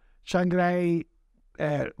 Shangrai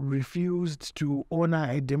refused to honor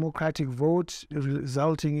a democratic vote,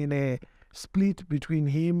 resulting in a split between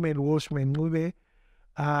him and Walshman Ngube.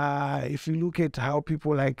 If you look at how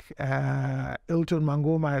people like Elton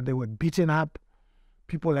Mangoma, they were beaten up.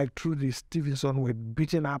 People like Trudy Stevenson were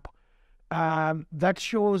beaten up. That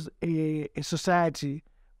shows a society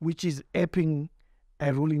which is aping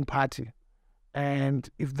a ruling party. And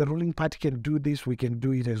if the ruling party can do this, we can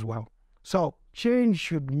do it as well. So change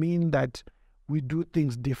should mean that we do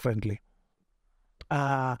things differently.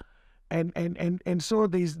 And so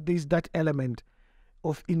there's that element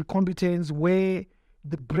of incompetence where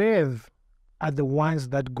the brave are the ones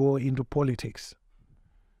that go into politics.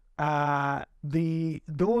 The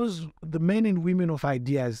men and women of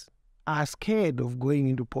ideas are scared of going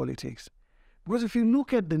into politics. Because if you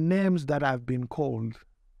look at the names that have been called,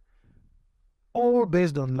 all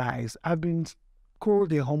based on lies. I've been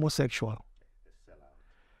called a homosexual.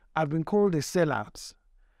 I've been called a sellout.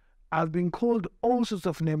 I've been called all sorts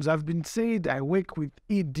of names. I've been said I work with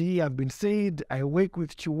ED. I've been said I work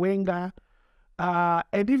with Chiwenga.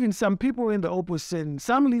 And even some people in the opposition,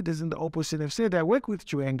 some leaders in the opposition have said I work with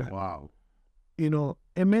Chiwenga. Wow.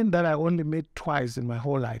 A man that I only met twice in my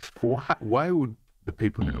whole life. Why would the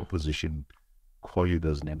people in opposition call you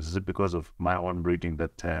those names? Is it because of my own reading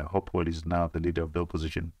that Hopewell is now the leader of the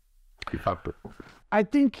opposition? I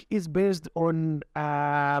think it's based on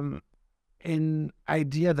an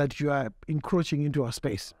idea that you are encroaching into our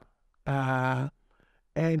space.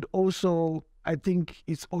 And also, I think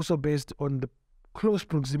it's also based on the close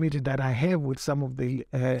proximity that I have with some of the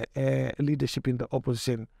leadership in the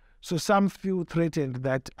opposition. So some feel threatened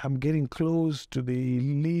that I'm getting close to the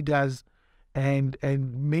leaders and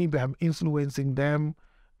maybe I'm influencing them,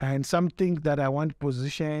 and some think that I want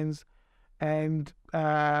positions. And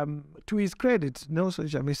to his credit, Nelson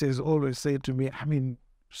Chamisa has always said to me,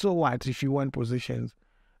 so what if you want positions?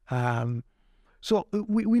 So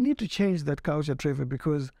we need to change that culture, Trevor,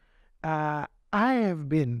 because I have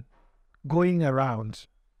been going around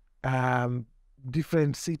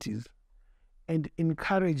different cities and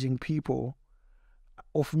encouraging people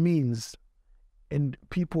of means and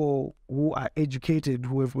people who are educated,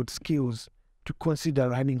 who have got skills, to consider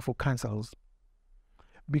running for councils.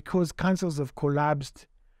 Because councils have collapsed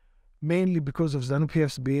mainly because of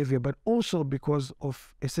ZANU-PF's behavior, but also because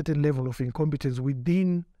of a certain level of incompetence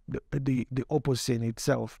within the opposition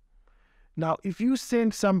itself. Now, if you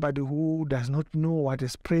send somebody who does not know what a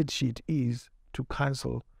spreadsheet is to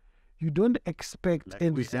council, you don't expect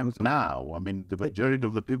anything. Now, the majority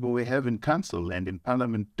of the people we have in council and in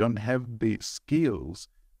parliament don't have the skills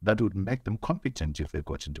that would make them competent if they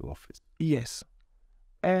got into office. Yes.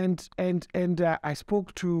 And I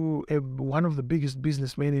spoke to one of the biggest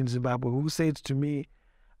businessmen in Zimbabwe who said to me,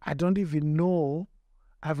 I don't even know,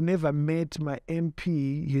 I've never met my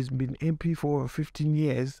MP. He's been MP for 15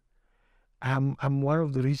 years. I'm one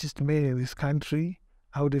of the richest men in this country.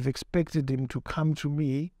 I would have expected him to come to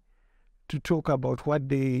me to talk about what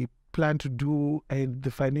they plan to do and the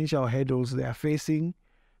financial hurdles they are facing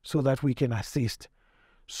so that we can assist.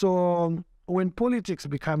 So when politics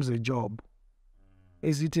becomes a job,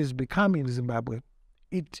 as it has become in Zimbabwe,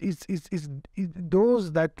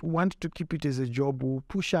 those that want to keep it as a job will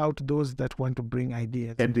push out those that want to bring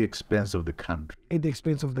ideas. At the expense of the country. At the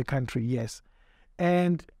expense of the country, yes.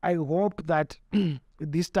 And I hope that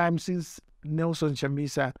this time, since Nelson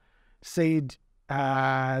Chamisa said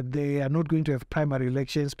they are not going to have primary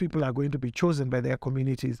elections, people are going to be chosen by their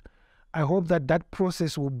communities, I hope that that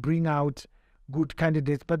process will bring out good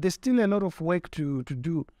candidates. But there's still a lot of work to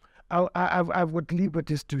do. I've got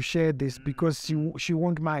liberties to share this because she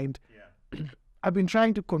won't mind. Yeah. I've been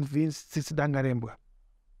trying to convince Tsitsi Dangarembwa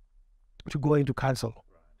to go into council.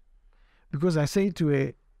 Because I say to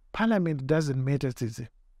a parliament doesn't matter, Tsitsi.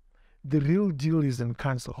 The real deal is in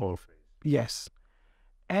council. Yes.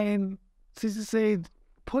 And Tsitsi said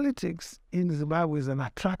politics in Zimbabwe is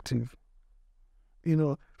unattractive. You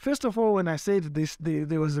know, first of all, when I said this,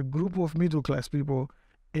 there was a group of middle-class people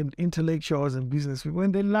and intellectuals and business people,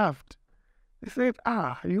 and they laughed. They said,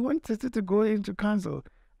 you want Tsitsi to go into council?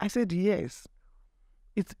 I said, yes.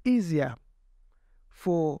 It's easier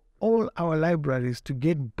for all our libraries to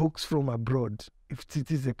get books from abroad if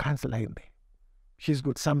Tsitsi is a councillor in there. She's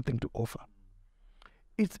got something to offer.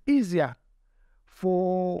 It's easier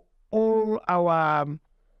for all our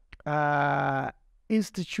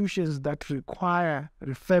institutions that require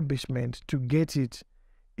refurbishment to get it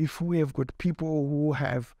if we have got people who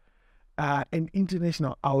have an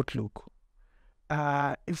international outlook.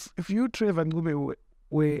 If you, Trevor Ngube,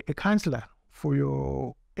 were a councillor for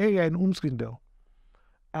your area in Umskindo,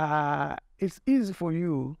 it's easy for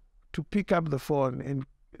you to pick up the phone and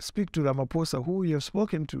speak to Ramaphosa, who you have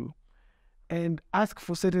spoken to, and ask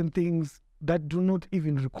for certain things that do not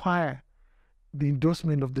even require the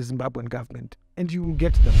endorsement of the Zimbabwean government, and you will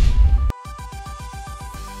get them.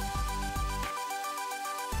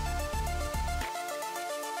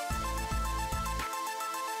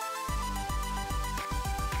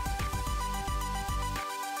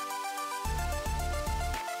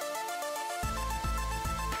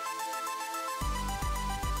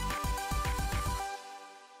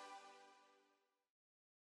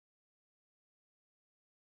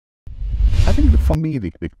 I think for me,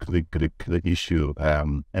 the issue,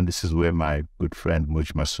 and this is where my good friend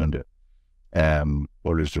Muj Masunda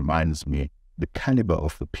always reminds me, the caliber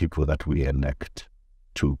of the people that we elect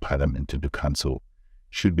to parliament, to the council,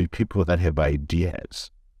 should be people that have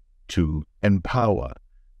ideas to empower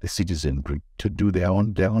the citizenry to do their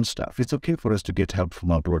own stuff. It's okay for us to get help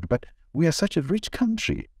from abroad, but we are such a rich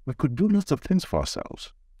country. We could do lots of things for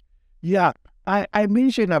ourselves. Yeah. I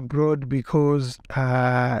mention abroad because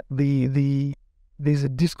there's a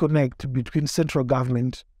disconnect between central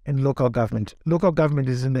government and local government. Local government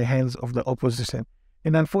is in the hands of the opposition.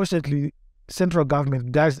 And unfortunately, central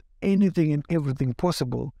government does anything and everything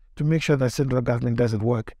possible to make sure that central government doesn't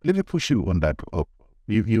work. Let me push you on that.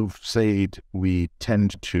 You've said we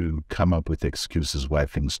tend to come up with excuses why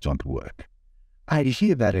things don't work. I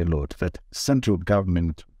hear that a lot, that central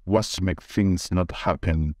government wants to make things not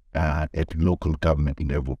happen at local government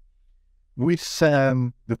level. With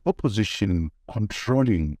the opposition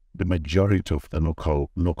controlling the majority of the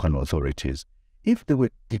local authorities, if they were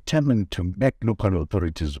determined to make local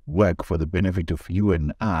authorities work for the benefit of you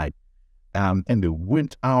and I, and they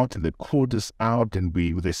went out and they called us out and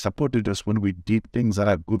they supported us when we did things that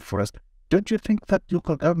are good for us, don't you think that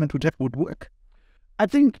local government would work? I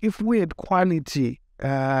think if we had quality...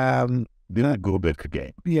 Then I go back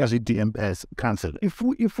again. Yeah. As a DMS councillor.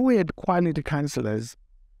 If we had quality councillors,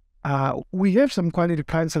 we have some quality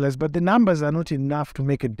councillors, but the numbers are not enough to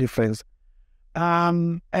make a difference.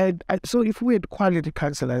 So if we had quality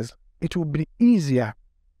councillors, it would be easier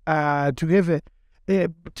to have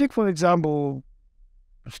take for example,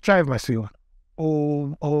 Strive Masiwa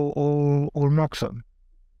or Moxon,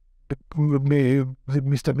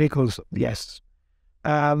 Mr. Michaels, yes.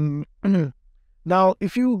 Now,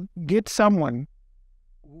 if you get someone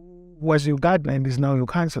who was your gardener and is now your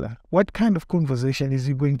councillor, what kind of conversation is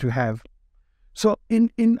he going to have? So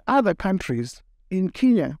in other countries, in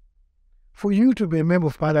Kenya, for you to be a member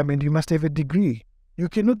of parliament, you must have a degree. You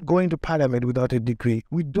cannot go into parliament without a degree.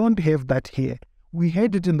 We don't have that here. We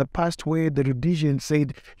had it in the past where the Rhodesians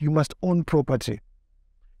said you must own property.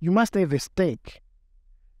 You must have a stake.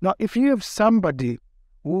 Now, if you have somebody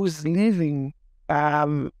who's living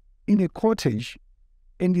in a cottage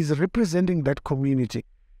and is representing that community,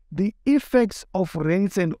 the effects of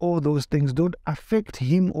rents and all those things don't affect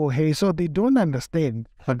him or her, so they don't understand.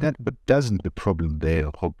 But doesn't the problem there,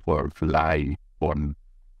 Hopewell, lie on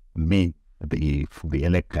me, the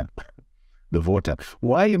elector, the voter?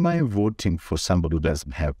 Why am I voting for somebody who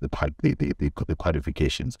doesn't have the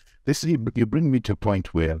qualifications? You bring me to a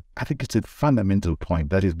point where I think it's a fundamental point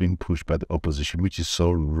that is being pushed by the opposition, which is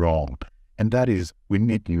so wrong. And that is, we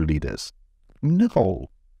need new leaders. No,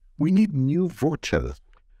 we need new voters.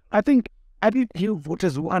 I need new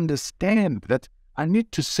voters who understand that I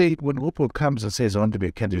need to say, when Hopewell comes and says, I want to be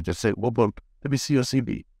a candidate, just say, Hopewell, let me see your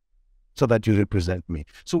CV so that you represent me.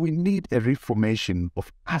 So we need a reformation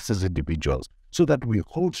of us as individuals so that we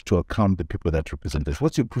hold to account the people that represent us.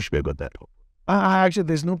 What's your pushback on that? Actually,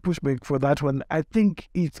 there's no pushback for that one. I think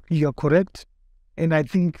you're correct. And I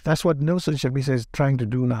think that's what Nelson Chamisa is trying to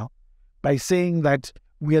do now, by saying that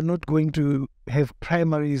we are not going to have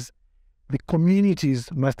primaries the communities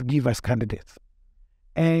must give us candidates.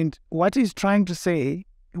 And what he's trying to say,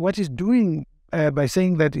 what he's doing by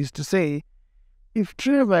saying that is to say, if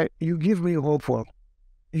Trevor, you give me Hopewell,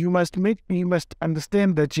 you must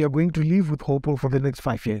understand that you are going to live with Hopewell for the next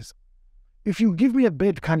 5 years. If you give me a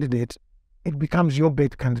bad candidate, it becomes your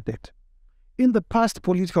bad candidate. In the past,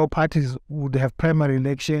 political parties would have primary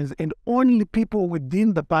elections and only people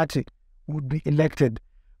within the party would be elected.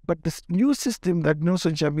 But this new system that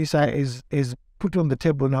Nelson Chamisa is put on the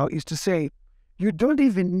table now is to say, you don't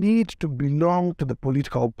even need to belong to the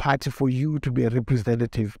political party for you to be a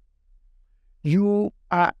representative. You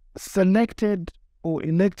are selected or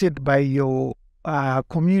elected by your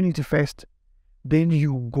community first, then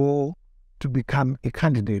you go to become a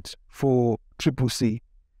candidate for CCC.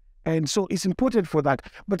 And so it's important for that.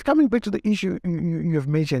 But coming back to the issue you have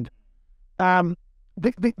mentioned, the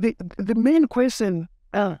main question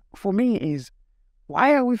for me is,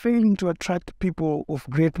 why are we failing to attract people of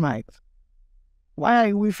great minds? Why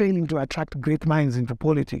are we failing to attract great minds into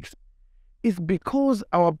politics? It's because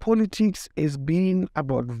our politics has been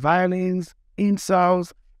about violence,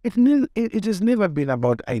 insults. It has never been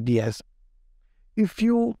about ideas. If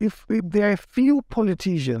there are few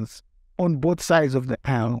politicians on both sides of the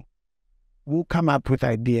aisle who come up with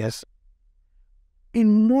ideas,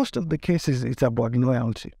 in most of the cases, it's about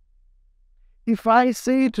loyalty. If I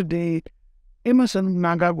say today, Emmerson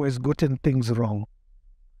Mnangagwa has gotten things wrong,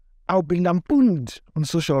 I'll be lampooned on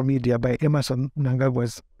social media by Emmerson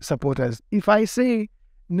Mnangagwa's supporters. If I say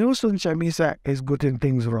Nelson Chamisa has gotten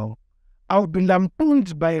things wrong, I'll be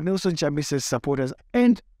lampooned by Nelson Chamisa's supporters.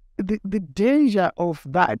 And the danger of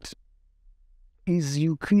that is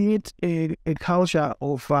you create a culture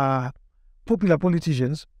of popular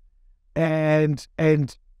politicians and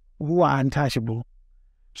who are untouchable.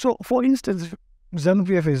 So, for instance,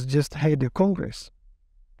 ZANU-PF has just had a Congress,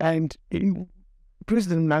 and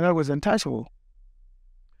President Mnangagwa was untouchable.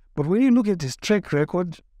 But when you look at his track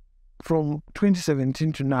record from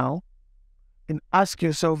 2017 to now, and ask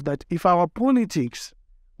yourself that if our politics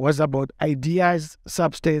was about ideas,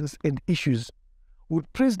 substance, and issues,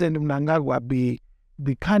 would President Mnangagwa be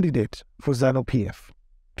the candidate for ZANU-PF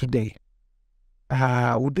today?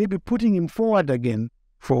 Would they be putting him forward again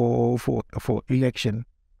for election?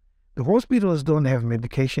 The hospitals don't have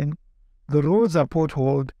medication. The roads are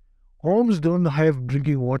potholed. Homes don't have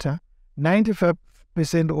drinking water. 95%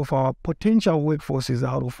 of our potential workforce is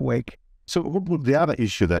out of work. So the other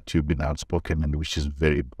issue that you've been outspoken and which is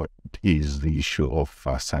very important is the issue of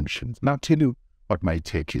sanctions. Now, I'll tell you what my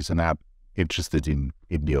take is, and I'm interested in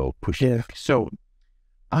your push. Yeah. So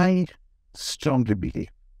I strongly believe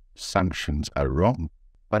sanctions are wrong,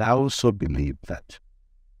 but I also believe that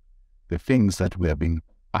the things that we are being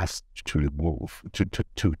asked to remove,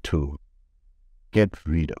 to get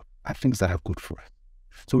rid of, are things that are good for us.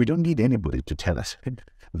 So we don't need anybody to tell us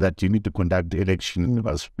that you need to conduct the election,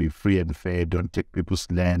 must be free and fair, don't take people's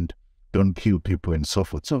land, don't kill people, and so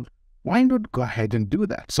forth. So why not go ahead and do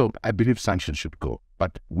that? So I believe sanctions should go,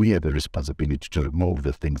 but we have the responsibility to remove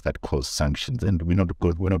the things that cause sanctions, and we're not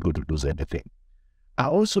going to lose anything. I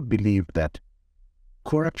also believe that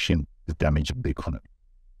corruption is damaging the economy.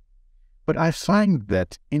 But I find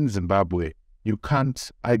that in Zimbabwe, you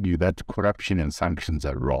can't argue that corruption and sanctions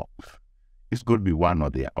are wrong. It's going to be one or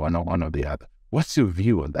the other. What's your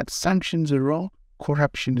view on that? Sanctions are wrong,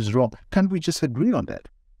 corruption is wrong. Can't we just agree on that?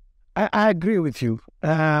 I agree with you,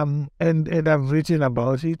 and I've written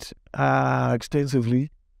about it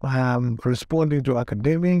extensively, responding to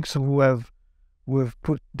academics who have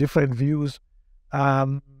put different views,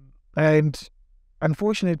 and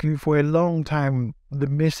unfortunately, for a long time, the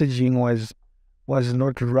messaging was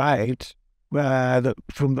not right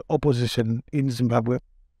from the opposition in Zimbabwe.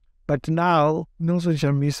 But now Nelson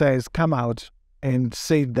Chamisa has come out and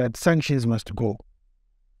said that sanctions must go.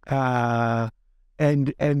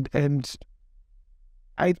 And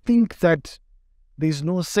I think that there's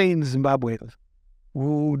no sane Zimbabwean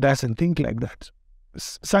who doesn't think like that.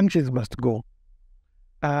 Sanctions must go.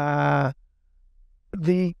 The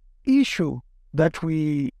issue that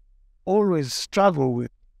we always struggle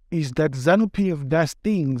with is that ZANU-PF does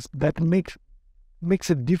things that makes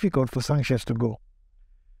it difficult for sanctions to go.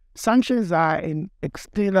 Sanctions are an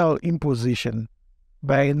external imposition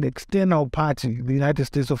by an external party, the United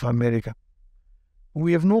States of America.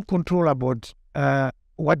 We have no control about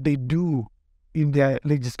what they do in their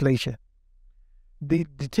legislation. They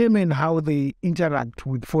determine how they interact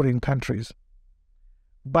with foreign countries.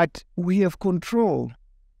 But we have control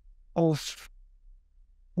of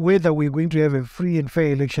whether we're going to have a free and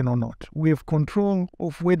fair election or not. We have control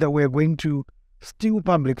of whether we're going to steal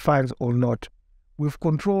public funds or not. with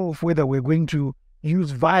control of whether we're going to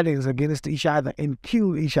use violence against each other and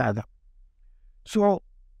kill each other. So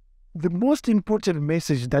the most important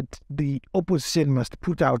message that the opposition must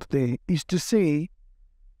put out there is to say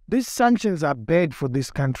these sanctions are bad for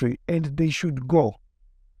this country and they should go.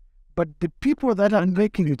 But the people that are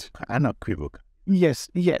making it... Unequivocal. Yes,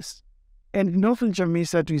 yes. And Northern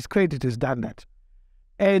Chamisa, to his credit, has done that.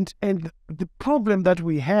 And the problem that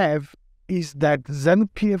we have is that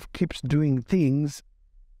ZANU-PF keeps doing things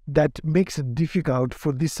that makes it difficult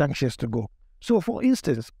for these sanctions to go. So, for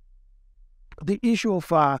instance, the issue of,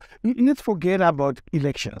 let's forget about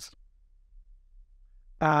elections.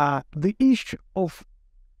 The issue of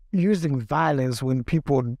using violence when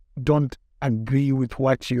people don't agree with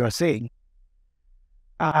what you are saying.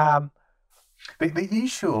 The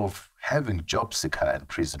issue of having job seeker in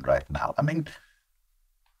prison right now, I mean,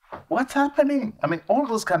 what's happening? I mean, all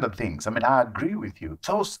those kind of things. I mean, I agree with you.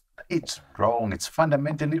 So it's wrong. It's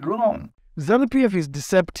fundamentally wrong. ZANU-PF is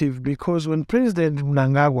deceptive because when President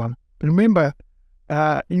Mnangagwa, remember,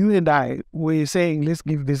 you and I were saying, let's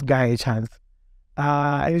give this guy a chance.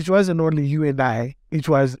 And it wasn't only you and I, it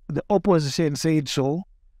was the opposition said so,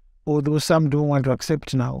 although some don't want to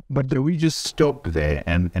accept now. But we just stop there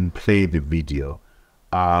and play the video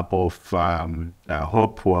of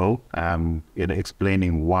Hopewell,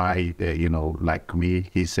 explaining why, like me,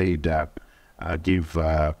 he said, give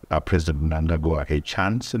President Mnangagwa a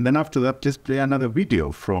chance. And then after that, just play another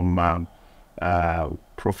video from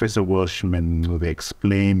Professor Welshman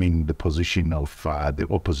explaining the position of the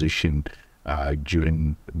opposition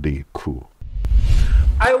during the coup.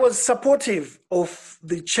 I was supportive of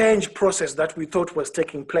the change process that we thought was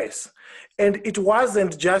taking place. And it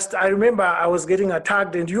wasn't just, I remember I was getting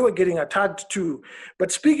attacked and you were getting attacked too.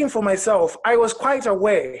 But speaking for myself, I was quite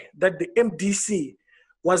aware that the MDC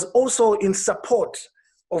was also in support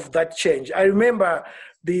of that change. I remember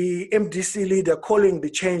the MDC leader calling the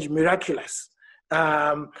change miraculous.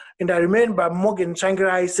 And I remember Morgan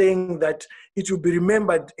Tsvangirai saying that it will be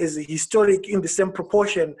remembered as historic in the same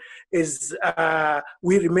proportion as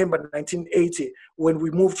we remember 1980 when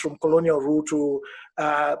we moved from colonial rule to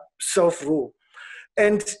self-rule.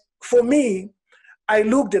 And for me, I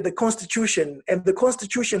looked at the Constitution, and the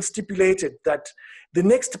Constitution stipulated that the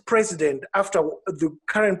next president, after the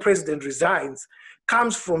current president resigns,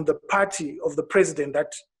 comes from the party of the president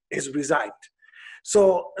that has resigned.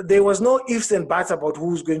 So there was no ifs and buts about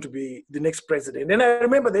who's going to be the next president. And I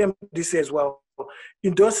remember the MDC as well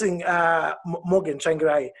endorsing Morgan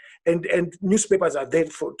Tsvangirai, and newspapers are there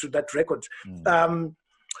to that record.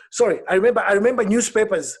 I remember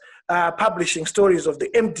newspapers publishing stories of the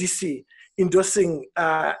MDC endorsing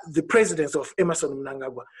the presidents of Emmerson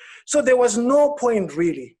Mnangagwa. So there was no point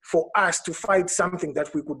really for us to fight something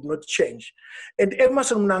that we could not change. And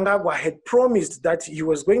Emmerson Mnangagwa had promised that he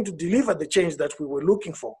was going to deliver the change that we were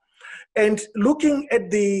looking for. And looking at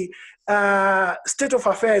the state of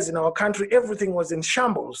affairs in our country, everything was in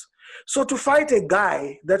shambles. So to fight a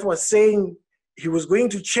guy that was saying he was going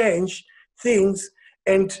to change things,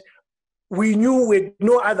 and we knew we had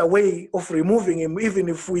no other way of removing him, even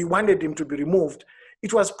if we wanted him to be removed,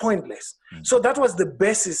 it was pointless. So that was the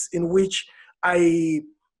basis in which I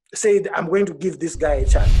said, I'm going to give this guy a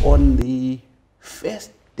chance. On the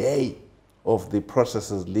first day of the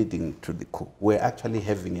processes leading to the coup, we're actually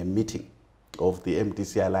having a meeting of the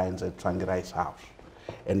MDC Alliance at Tsvangirai's house.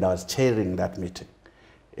 And I was chairing that meeting.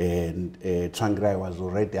 And Tsvangirai was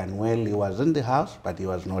already unwell. He was in the house, but he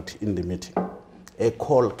was not in the meeting. A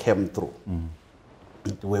call came through.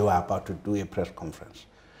 We were about to do a press conference.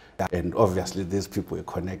 And obviously these people were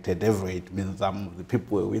connected everywhere. It means some of the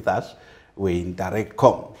people were with us, were in direct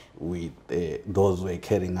comms with those who were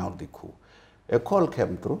carrying out the coup. A call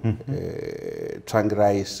came through.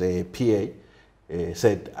 Tsvangirai's PA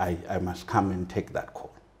said, I must come and take that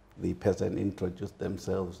call. The person introduced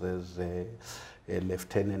themselves as a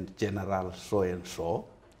Lieutenant General so-and-so,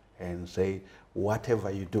 and say,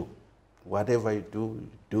 whatever you do,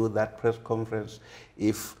 do that press conference.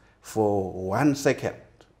 If for 1 second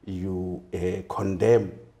you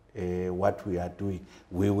condemn what we are doing,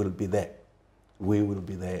 we will be there. We will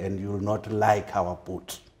be there, and you will not like our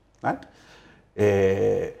boots, right?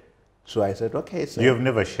 So I said, okay. So you've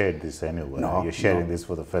never shared this anywhere. No, you're sharing this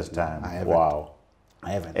for the first time. I haven't. Wow.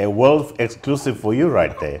 I haven't. A world exclusive for you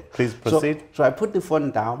right there. Please proceed. So I put the phone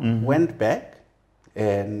down, went back,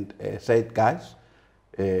 and said, guys,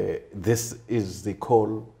 this is the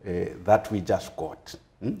call that we just got.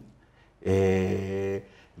 The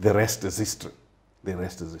rest is history. The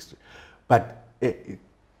rest is history. But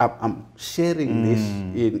I'm sharing this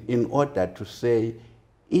in order to say,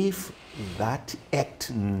 if that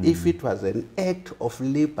act, if it was an act of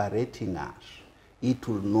liberating us, it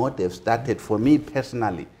would not have started, for me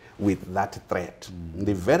personally, with that threat.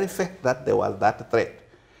 The very fact that there was that threat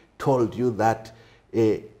told you that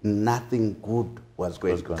nothing good was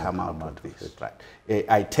going to come out of this. Right?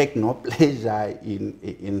 I take no pleasure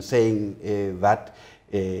in saying that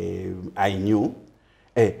I knew.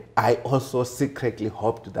 I also secretly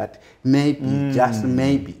hoped that maybe, just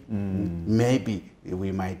maybe, maybe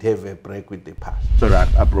we might have a break with the past. So that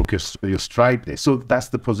I broke your stride there. So that's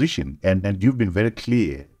the position. And you've been very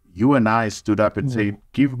clear. You and I stood up and said,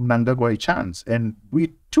 give Mnangagwa a chance. And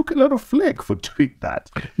we took a lot of flack for doing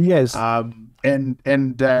that. Yes.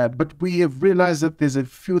 But we have realized that there's a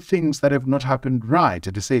few things that have not happened right.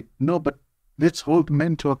 And they say, no, but let's hold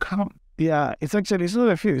men to account. Yeah, it's not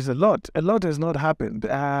a few, it's a lot. A lot has not happened.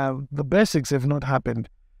 The basics have not happened.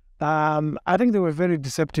 I think they were very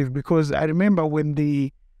deceptive, because I remember when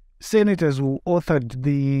the senators who authored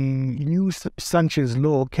the new sanctions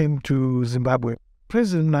law came to Zimbabwe,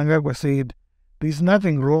 President Mnangagwa said, there's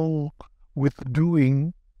nothing wrong with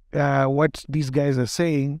doing what these guys are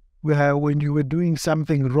saying. When you were doing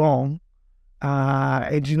something wrong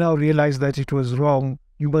and you now realize that it was wrong,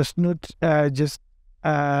 you must not just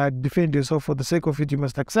defend yourself for the sake of it, you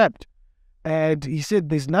must accept. And he said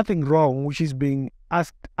there's nothing wrong which is being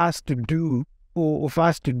asked us to do, or of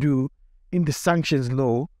us to do, in the sanctions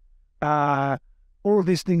law. All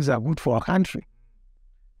these things are good for our country.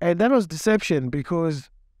 And that was deception, because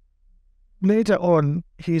later on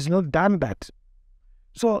he's not done that.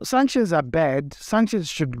 So sanctions are bad. Sanctions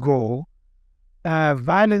should go.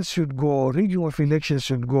 Violence should go. Rigging of elections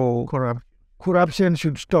should go. Corruption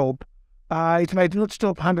should stop. It might not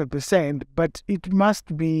stop 100%, but it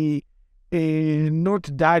must be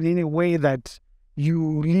not done in a way that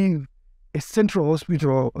you leave a central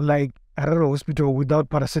hospital like Harare Hospital without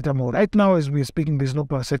paracetamol. Right now, as we are speaking, there's no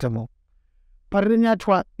paracetamol.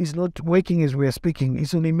 Paranyatwa is not working as we are speaking.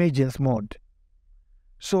 It's on emergency mode.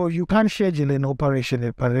 So you can't schedule an operation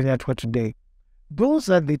at Paranyatwa today. Those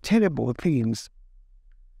are the terrible things.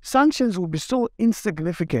 Sanctions will be so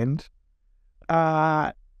insignificant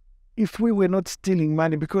if we were not stealing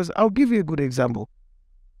money, because I'll give you a good example.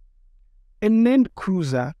 A Land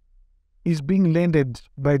Cruiser is being landed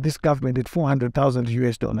by this government at $400,000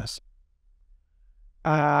 US.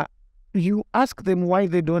 You ask them why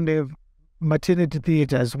they don't have maternity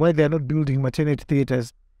theaters, why they're not building maternity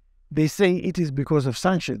theaters. They say it is because of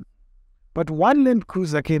sanctions. But one Land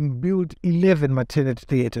Cruiser can build 11 maternity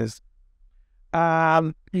theaters.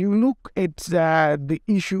 You look at the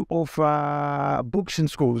issue of books in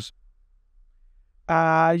schools.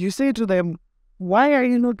 You say to them, why are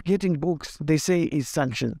you not getting books? They say it's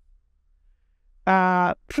sanctioned.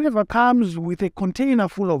 Trevor comes with a container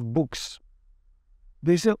full of books.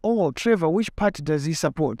 They say, oh, Trevor, which party does he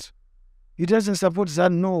support? He doesn't support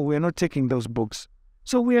ZANU. No, we're not taking those books.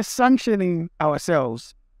 So we are sanctioning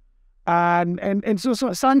ourselves. And so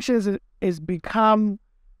sanctions has become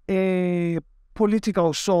a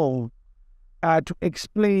political solve to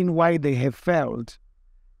explain why they have failed.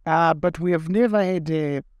 But we have never had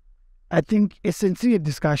a sincere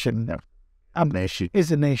discussion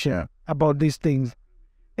as a nation about these things.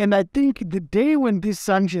 And I think the day when these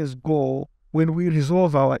sanctions go, when we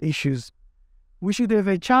resolve our issues, we should have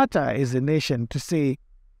a charter as a nation to say,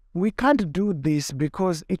 we can't do this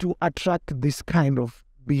because it will attract this kind of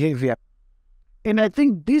behavior. And I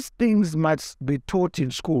think these things must be taught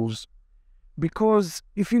in schools, because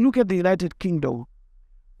if you look at the United Kingdom,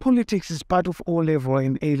 politics is part of O-level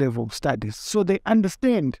and A-level studies. So they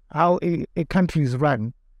understand how a country is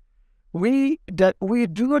run. We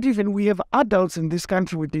have adults in this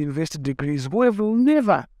country with university degrees who have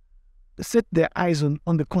never set their eyes on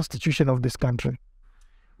the constitution of this country.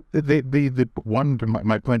 My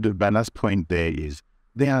last point there is,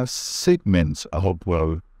 there are segments, I hope,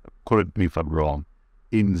 correct me if I'm wrong,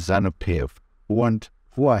 in ZANU-PF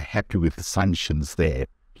who are happy with the sanctions there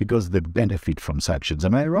because they benefit from sanctions.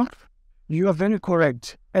 Am I right? You are very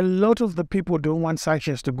correct. A lot of the people don't want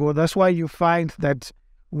sanctions to go. That's why you find that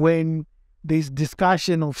when there's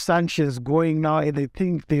discussion of sanctions going now and they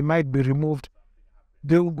think they might be removed,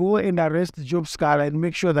 they'll go and arrest Job Scala and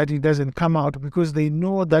make sure that it doesn't come out, because they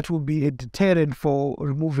know that will be a deterrent for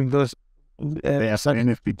removing those. They are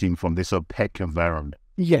benefiting from this opaque environment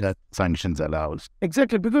that sanctions allows.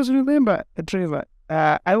 Exactly, because remember, Trevor,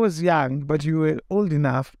 I was young, but you were old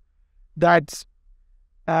enough that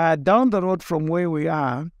down the road from where we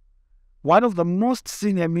are, one of the most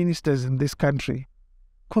senior ministers in this country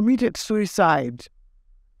committed suicide,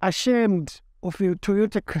 ashamed of a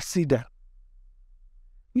Toyota Cressida.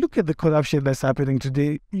 Look look at the corruption that's happening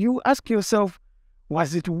today. You ask yourself,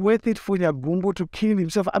 was it worth it for Nyagumbo to kill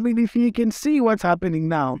himself? I mean, if he can see what's happening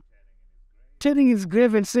now, turning his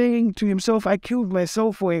grave and saying to himself, I killed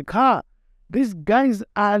myself for a car. These guys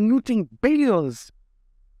are looting billions.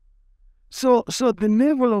 So the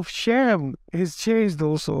level of shame has changed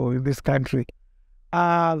also in this country.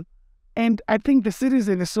 And I think the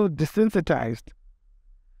citizen is so desensitized,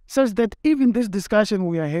 such that even this discussion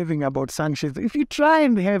we are having about sanctions, if you try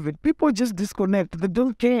and have it, people just disconnect. They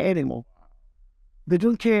don't care anymore. They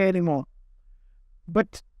don't care anymore.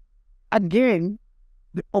 But again,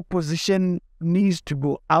 the opposition needs to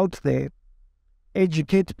go out there,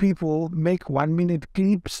 educate people, make 1-minute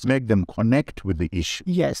clips. Make them connect with the issue.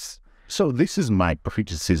 Yes. So this is my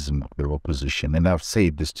criticism of the opposition, and I've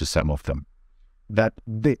said this to some of them, that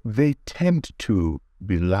they tend to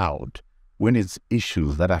be loud when it's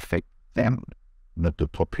issues that affect them, not the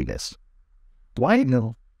populace. Why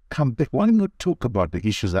not come back? Why not talk about the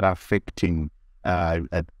issues that are affecting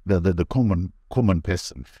the common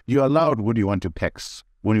person? You're allowed when you want to tax,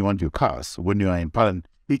 when you want your cars, when you are in parliament.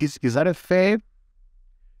 Is that a fair?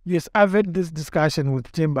 Yes, I've had this discussion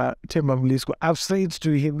with Themba Mlisco. I've said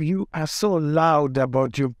to him, you are so loud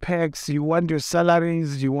about your packs, you want your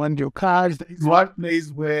salaries, you want your cars. It's one place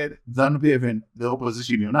where ZANU-PF and the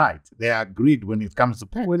opposition unite. They are agreed when it comes to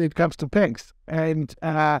packs. When it comes to packs. And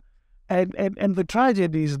the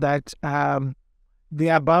tragedy is that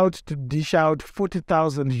they're about to dish out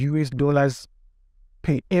 $40,000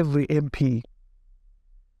 per every MP.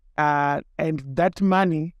 And that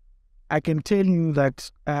money, I can tell you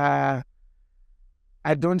that I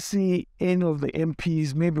don't see any of the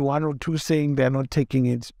MPs, maybe one or two, saying they're not taking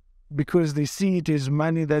it because they see it as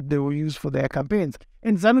money that they will use for their campaigns.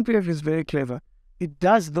 And ZANU-PF is very clever. It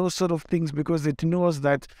does those sort of things because it knows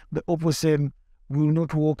that the opposition will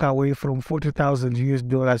not walk away from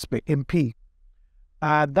 $40,000 per MP.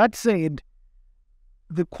 That said,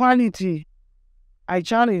 the quality, I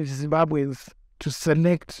challenge Zimbabweans to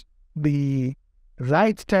select the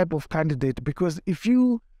right type of candidate, because if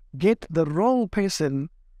you get the wrong person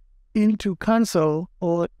into council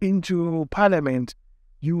or into parliament,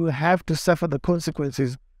 you will have to suffer the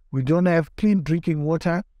consequences. We don't have clean drinking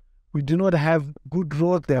water. We do not have good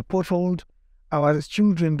roads. They are potholed. Our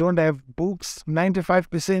children don't have books.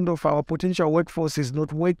 95% of our potential workforce is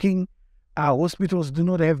not working. Our hospitals do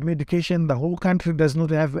not have medication. The whole country does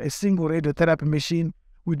not have a single radiotherapy machine.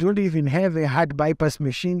 We don't even have a heart bypass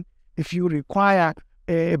machine. If you require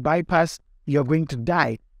a bypass, you're going to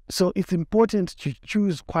die. So it's important to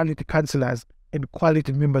choose quality councillors and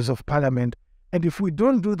quality members of parliament. And if we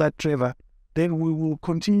don't do that, Trevor, then we will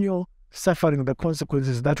continue suffering the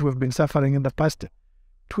consequences that we've been suffering in the past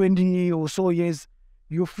 20 or so years.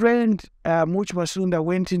 Your friend Much Masunda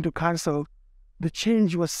went into council. The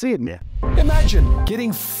change was seen. Yeah. Imagine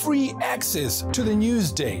getting free access to the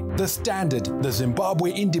Newsday, the Standard, the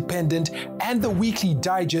Zimbabwe Independent, and the Weekly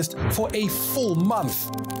Digest for a full month.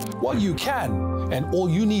 Well, you can, and all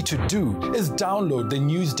you need to do is download the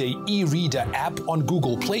Newsday e-reader app on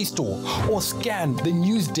Google Play Store or scan the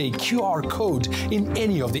Newsday QR code in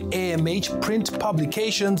any of the AMH print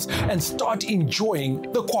publications and start enjoying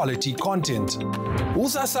the quality content.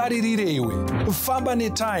 Usasarirewe, famba ne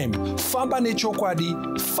time, famba ne chokwadi,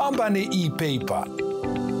 famba ne e-paper.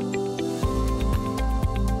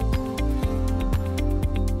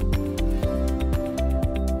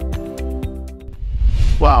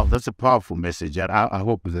 Wow, that's a powerful message, and I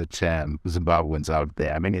hope that Zimbabweans out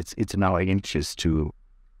there, I mean, it's in our interest to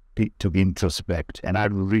introspect, and I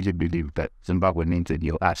really believe that Zimbabwe needs a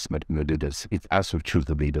new ultimate leaders. It's us who choose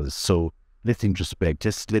the leaders. So let's introspect.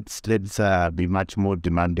 Just let's be much more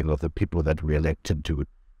demanding of the people that we elected to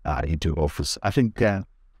into office. I think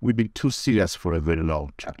we've been too serious for a very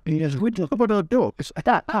long time. Yes, we talk about our dogs.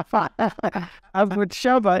 I've got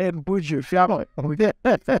Shaba and Buju.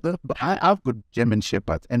 I've got German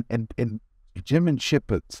Shepherds, and German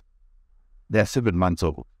Shepherds, they're 7 months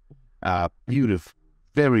old, beautiful,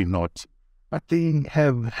 very naughty, but they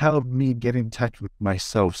have helped me get in touch with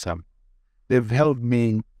myself some. They've helped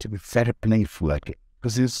me to be very playful again,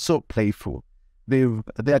 because they're so playful. They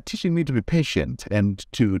are teaching me to be patient and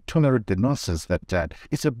to tolerate the nonsense that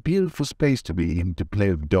it's a beautiful space to be in, to play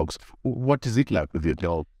with dogs. What is it like with your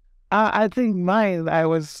dog? I think mine, I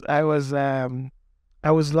was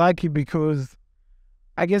lucky because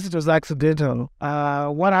I guess it was accidental.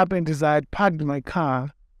 What happened is I had parked my car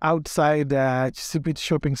outside Chisipit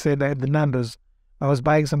shopping center at the Nando's. I was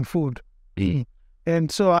buying some food.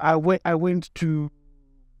 And so I went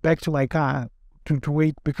back to my car to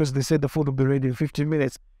wait because they said the food would be ready in 15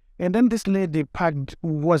 minutes. And then this lady who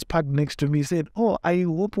was parked next to me said, "Oh, are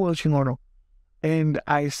you Hopewell Chin'ono?" And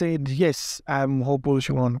I said, "Yes, I'm Hopewell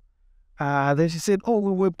Chin'ono." Then she said, "Oh,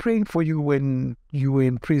 we were praying for you when you were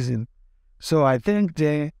in prison." So I thanked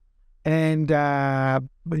her, and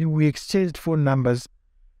we exchanged phone numbers.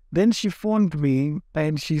 Then she phoned me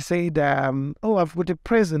and she said, "Oh, I've got a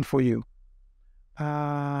present for you.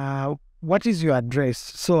 What is your address?"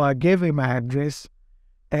 So I gave her my address,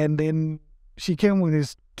 and then she came with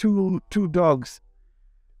his two dogs.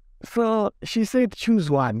 So she said, "Choose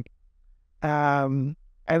one." And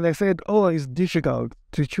I said, "Oh, it's difficult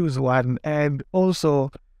to choose one, and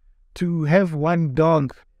also to have one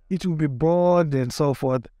dog, it will be bored and so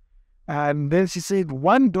forth." And then she said,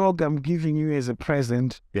 "One dog I'm giving you as a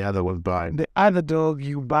present. The other was buying. The other dog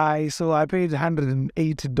you buy." So I paid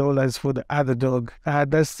 $180 for the other dog.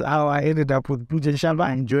 That's how I ended up with Blue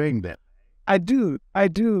Shalva. Enjoying that. I do.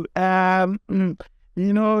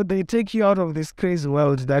 You know, they take you out of this crazy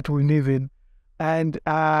world that we live in, and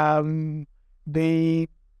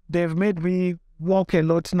they've made me walk a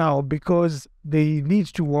lot now because they need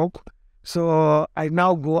to walk. So I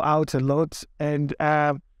now go out a lot, and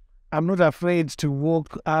I'm not afraid to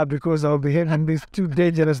walk because I'll be having these two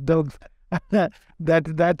dangerous dogs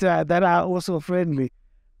that are also friendly.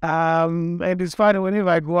 And it's funny, whenever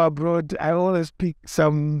I go abroad, I always pick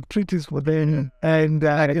some treats for them, and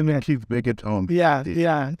Keep back at home. yeah. You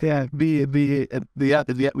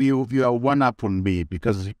are one up on me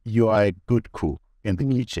because you are a good cook in the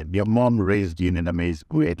kitchen. Your mom raised you in an amazing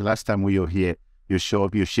way. Last time we were here, you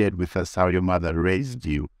shared with us how your mother raised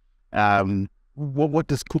you. What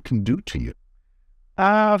does cooking do to you?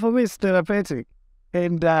 For me, it's therapeutic,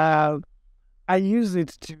 and I use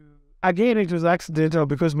it to. Again, it was accidental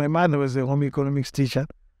because my mother was a home economics teacher,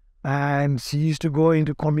 and she used to go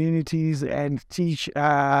into communities and teach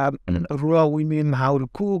rural women how to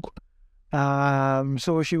cook.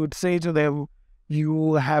 So she would say to them,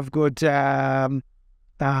 "You have got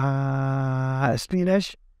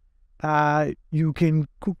spinach. You can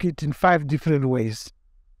cook it in 5 different ways.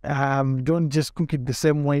 Don't just cook it the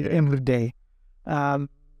same way every day."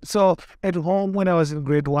 So at home, when I was in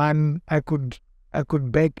grade 1, I could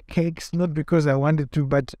bake cakes, not because I wanted to,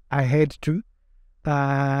 but I had to.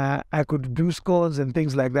 I could do scones and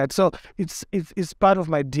things like that. So it's part of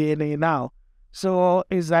my DNA now. So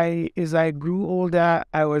as I grew older,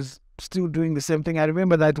 I was still doing the same thing. I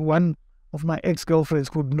remember that one of my ex-girlfriends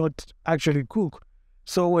could not actually cook.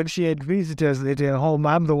 So when she had visitors at her home,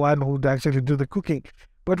 I'm the one who would actually do the cooking.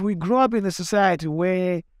 But we grew up in a society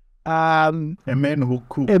where a man who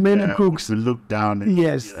cooks will look down.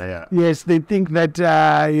 Yes, they think that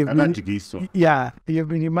you've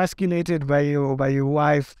been emasculated by your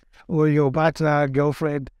wife or your partner,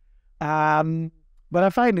 girlfriend. But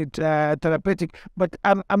I find it therapeutic. But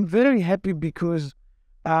I'm very happy because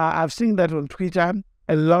I've seen that on Twitter.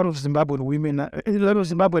 A lot of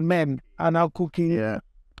Zimbabwean men are now cooking. Yeah.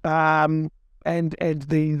 And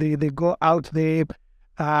they go out there.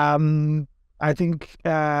 I think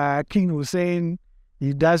King Hussein,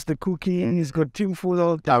 he does the cooking. He's got team full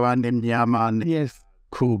of Tawan and Yaman. Yes.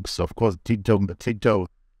 Cooks, of course, Tito.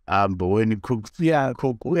 But when he cooks,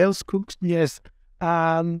 who else cooks? Yes.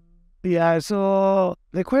 So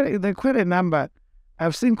they're quite a number.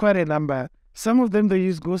 I've seen quite a number. Some of them they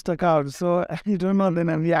use ghost accounts, so you don't know the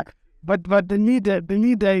name. Yeah. But the leader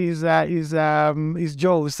is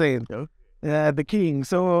Joe Hussein. The king.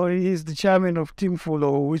 So he's the chairman of Team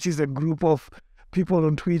Follow, which is a group of people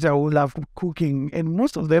on Twitter who love cooking, and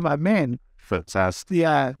most of them are men. Fantastic.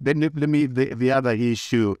 Yeah. Then the other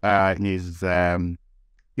issue is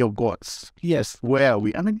your gods. Yes. Where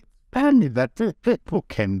we, apparently that people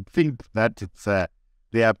can think that it's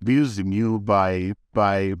they're abusing you by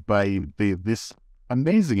this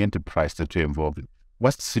amazing enterprise that you're involved in.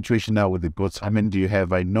 What's the situation now with the goats? How many do you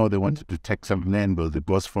have? I know they wanted to take some land, but the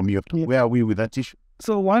goats from you. Yeah. Where are we with that issue?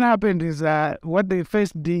 So what happened is what they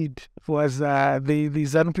first did was the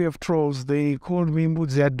ZANU-PF trolls, they called me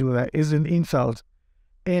Mbudziadura as an insult.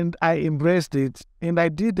 And I embraced it. And I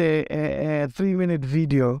did a 3-minute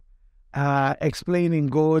video explaining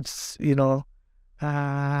goats, and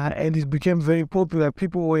it became very popular.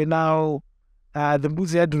 People were now... the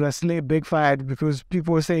Mbudziadura slay backfired because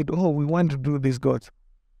people said, "Oh, we want to do this goat."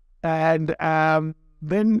 And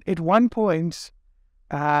then at one point,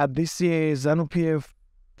 this year, ZANU-PF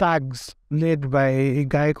thugs led by a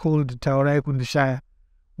guy called Taurai Kundishaya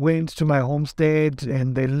went to my homestead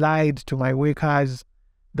and they lied to my workers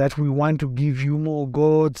that we want to give you more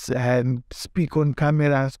goats and speak on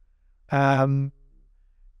cameras.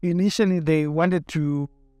 Initially, they wanted to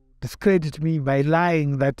discredit me by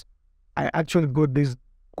lying that I actually got these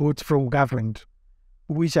got from government,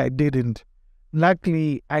 which I didn't.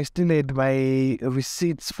 Luckily, I still had my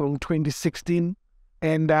receipts from 2016,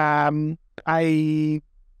 and I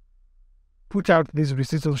put out these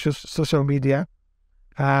receipts on social media,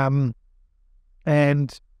 and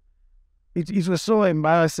it was so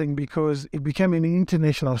embarrassing because it became an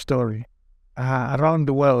international story around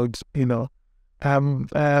the world, you know.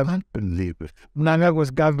 Can't believe it. Mnangagwa's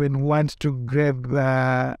government wants to grab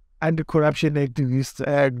anti-corruption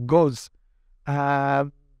activists' goals.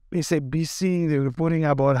 SABC, they're reporting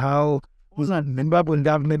about how Zimbabwean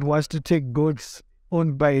government wants to take goods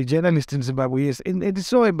owned by a journalist in Zimbabwe. Yes, and it is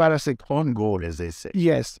so embarrassing. On goal, as they say.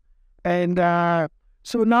 Yes. And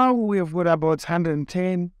so now we have got about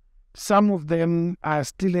 110. Some of them are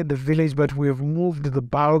still in the village, but we have moved the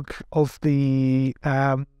bulk of the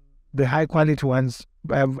high quality ones.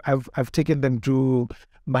 I've taken them to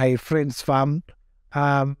my friend's farm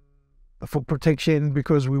for protection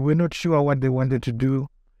because we were not sure what they wanted to do.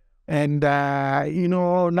 And, you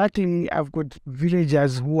know, luckily I've got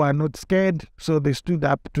villagers who are not scared. So they stood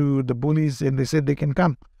up to the bullies and they said they can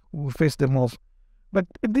come. We'll face them off. But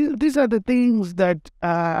these are the things that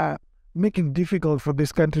make it difficult for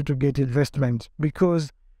this country to get investment.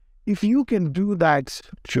 Because if you can do that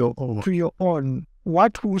to your own,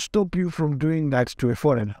 what will stop you from doing that to a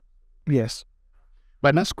foreigner? Yes.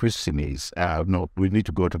 My next question is, no, we need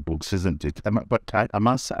to go to books, isn't it? But I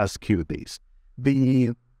must ask you this.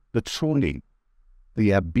 The trolling,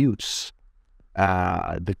 the abuse,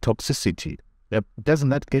 the toxicity, doesn't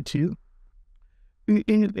that get you?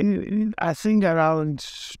 I think around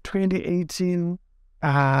 2018,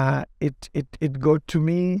 it got to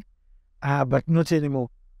me, but not anymore.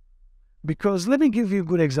 Because let me give you a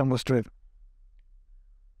good example, Trevor.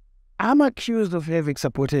 I'm accused of having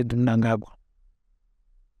supported Mnangagwa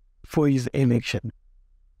for his election.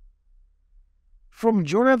 From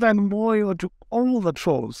Jonathan Moyo to all the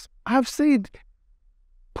trolls, I've said,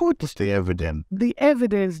 put the evidence. The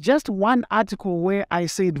evidence, just one article where I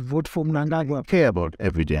said vote for Mnangagwa. Care about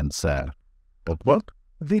evidence, but what?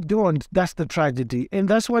 They don't. That's the tragedy. And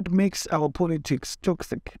that's what makes our politics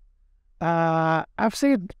toxic. I've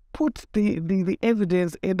said, put the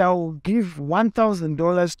evidence and I'll give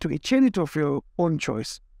 $1,000 to a charity of your own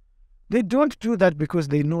choice. They don't do that because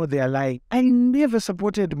they know they are lying. I never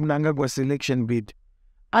supported Mnangagwa's election bid.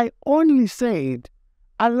 I only said,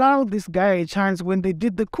 allow this guy a chance when they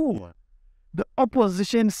did the coup. The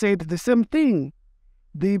opposition said the same thing.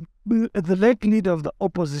 The late leader of the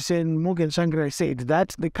opposition, Morgan Tsvangirai, said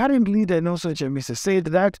that. The current leader, Nelson Chamisa, said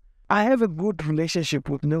that. I have a good relationship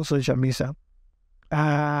with Nelson Chamisa.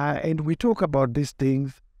 And we talk about these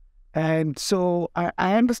things. And so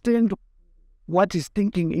I understand what his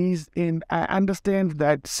thinking is, and I understand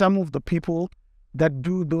that some of the people that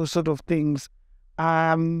do those sort of things,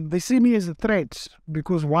 they see me as a threat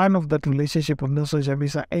because one of that relationship with Nelson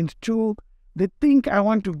Chamisa, and two, they think I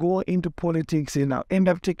want to go into politics and I'll end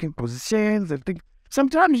up taking positions.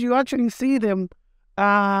 Sometimes you actually see them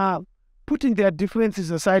putting their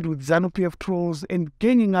differences aside with ZANU-PF trolls and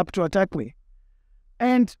ganging up to attack me.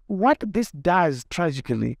 And what this does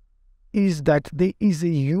tragically is that there is a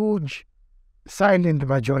huge silent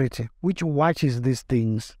majority which watches these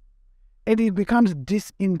things and it becomes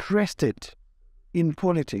disinterested in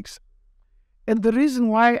politics. And the reason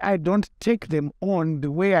why I don't take them on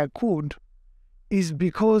the way I could is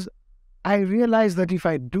because I realize that if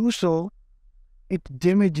I do so, it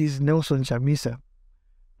damages Nelson Chamisa.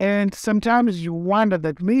 And sometimes you wonder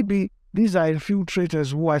that maybe these are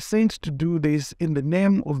infiltrators who are sent to do this in the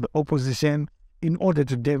name of the opposition in order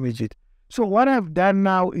to damage it. So what I've done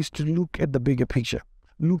now is to look at the bigger picture,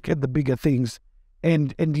 look at the bigger things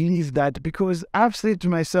and leave that, because I've said to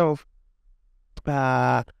myself,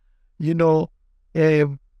 why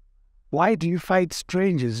do you fight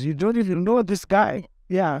strangers? You don't even know this guy.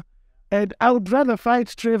 Yeah. And I would rather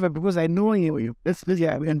fight Trevor because I know him.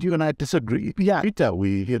 Yeah, and you and I disagree. Yeah. Peter,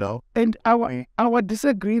 And our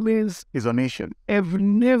disagreements is on issue. Have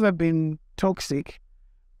never been toxic.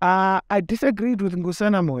 I disagreed with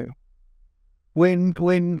Nkosana Moyo when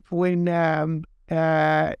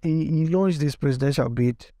he launched this presidential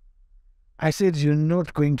bid. I said, you're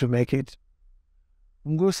not going to make it.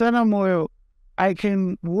 Nkosana Moyo, I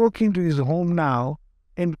can walk into his home now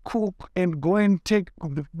and cook and go and take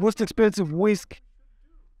the most expensive whiskey,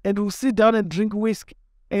 and we'll sit down and drink whiskey,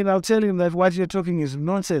 and I'll tell him that what you're talking is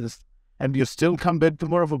nonsense. And you still come back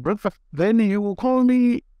tomorrow for breakfast? Then he will call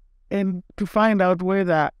me and to find out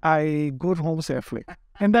whether I got home safely.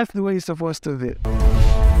 And that's the way it's supposed to be.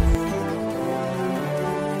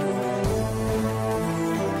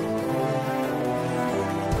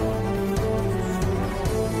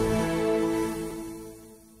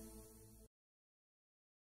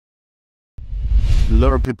 a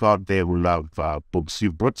lot of people out there who love books.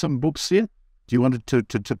 You brought some books here. Do you want to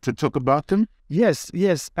talk about them? Yes.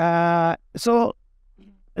 So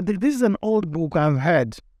this is an old book I've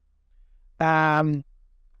had, but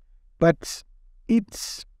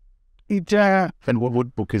it's And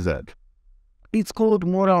what book is that? It's called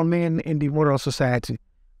Moral Men in the Moral Society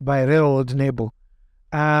by Harold Nebo.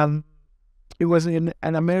 It was an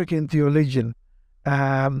American theologian,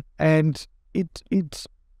 and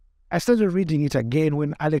I started reading it again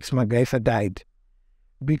when Alex Magaitha died,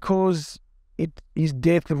 because his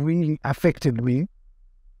death really affected me.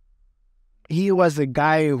 He was a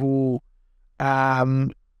guy who,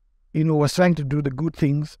 was trying to do the good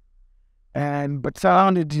things, but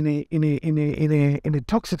surrounded in a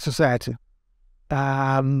toxic society,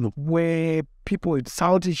 where people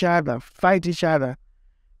insult each other, fight each other,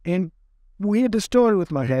 and we had a story with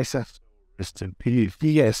Magaitha. Rest in peace.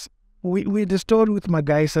 Yes, we had a story with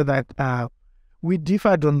Magaitha that we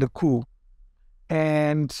differed on the coup,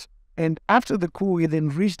 and after the coup, he then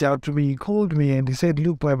reached out to me. He called me and he said,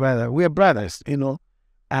 "Look, my brother, we are brothers.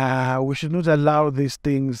 We should not allow these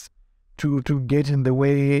things to get in the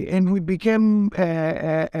way." And we became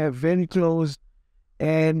very close.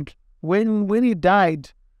 And when he died,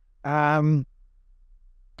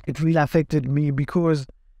 it really affected me, because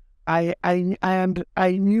I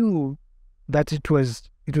knew that it was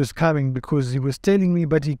coming, because he was telling me,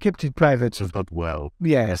 but he kept it private. It's not well.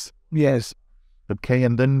 Yes. Okay,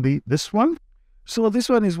 and then this one? So this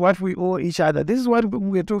one is what we owe each other. This is what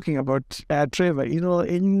we're talking about, Trevor.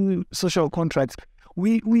 In social contracts,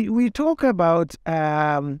 we talk about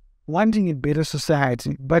wanting a better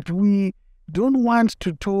society, but we don't want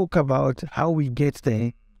to talk about how we get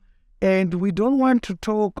there. And we don't want to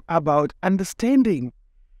talk about understanding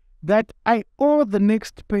that I owe the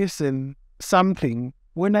next person something.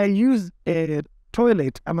 When I use a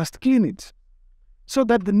toilet, I must clean it, so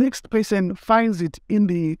that the next person finds it in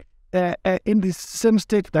the same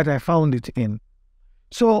state that I found it in.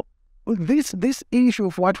 So this issue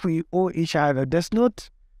of what we owe each other does not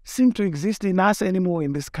seem to exist in us anymore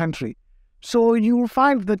in this country. So you will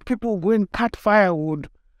find that people go and cut firewood,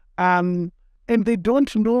 and they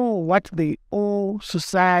don't know what they owe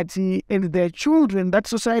society and their children. That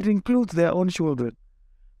society includes their own children.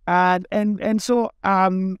 And so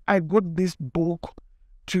I got this book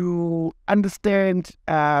to understand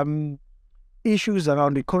issues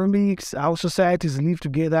around economics, how societies live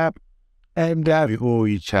together, and we owe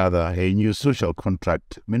each other a new social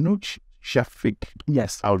contract. Minuch Shafik.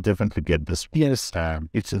 Yes, I'll definitely get this. Yes,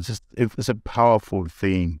 it's a powerful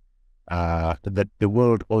thing. That the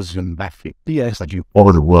world owes you nothing. Yes, but you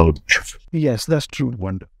owe the world. Yes, that's true.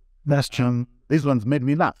 Wonderful. That's true. These ones made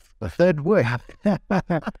me laugh. The third way.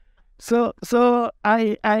 So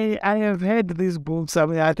I have had these books,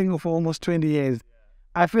 I think, for almost 20 years.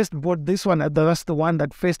 I first bought this one. That's the one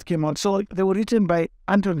that first came out. So they were written by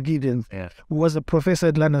Constantino G.D.N, who was a professor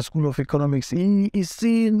at London School of Economics. He is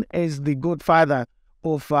seen as the godfather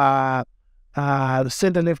of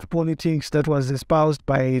center-left politics that was espoused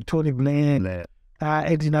by Tony Blair.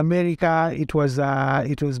 And in America, it was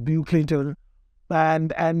Bill Clinton.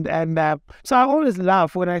 And so I always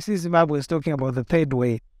laugh when I see Zimbabweans talking about the third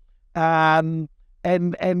way. And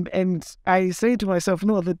I say to myself,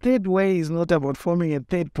 no, the third way is not about forming a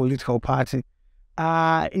third political party.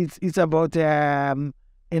 It's about an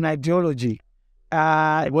ideology,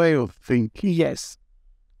 way of thinking. Yes,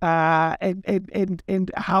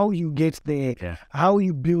 and how you get there, how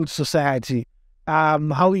you build society,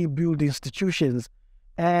 how you build institutions.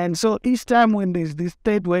 And so each time when there's this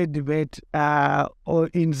third way debate or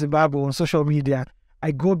in Zimbabwe on social media,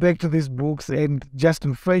 I go back to these books and just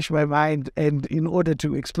refresh my mind, and in order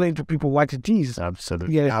to explain to people what it is.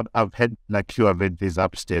 Absolutely. Yeah. I've had, like you, I've had these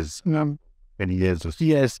upstairs many years or so.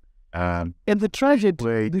 Yes. And the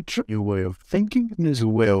tragedy... New way of thinking, new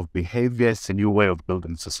way of behaviors, a new way of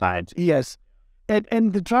building society. Yes.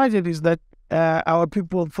 And the tragedy is that our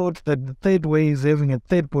people thought that the third way is having a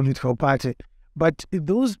third political party. But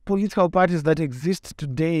those political parties that exist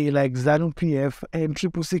today, like ZANU-PF and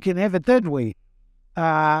CCC, can have a third way.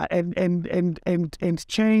 And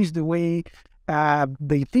change the way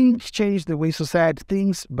they think, change the way society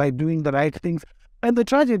thinks by doing the right things. And the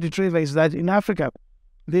tragedy, Trevor, is that in Africa,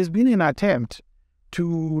 there's been an attempt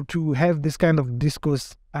to have this kind of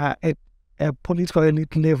discourse at a political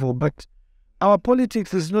elite level, but our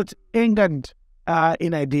politics is not anchored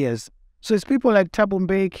in ideas. So it's people like Thabo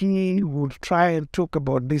Mbeki who would try and talk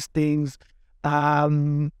about these things,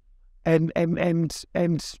 and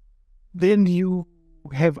then you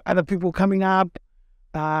have other people coming up,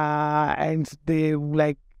 and they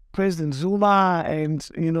like President Zuma, and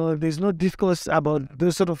there's no discourse about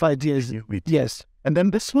those sort of ideas. Yes. And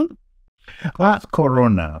then this one,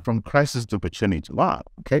 Corona, from crisis to opportunity. Wow.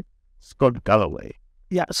 Okay. Scott Galloway.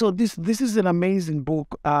 Yeah. So this is an amazing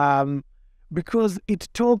book because it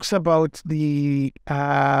talks about the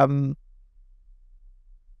I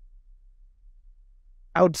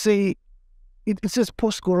would say it says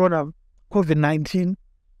post-corona COVID-19,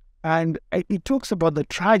 and it talks about the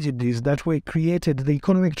tragedies that were created, the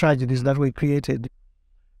economic tragedies that were created,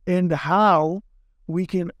 and how we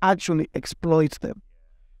can actually exploit them.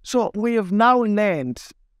 So we have now learned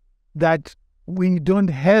that we don't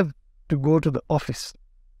have to go to the office.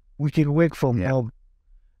 We can work from home.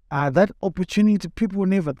 That opportunity, people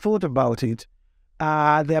never thought about it. There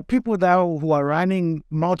are people now who are running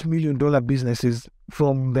multi-million-dollar businesses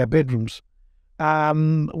from their bedrooms.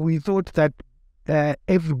 We thought that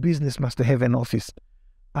every business must have an office.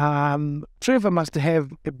 Trevor must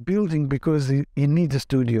have a building because he needs a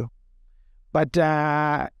studio. But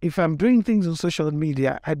if I'm doing things on social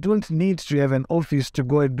media, I don't need to have an office to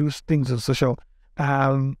go and do things on social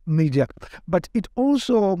media. But it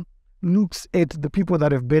also looks at the people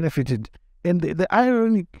that have benefited. And the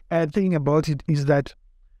ironic thing about it is that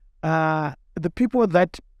the people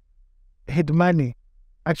that had money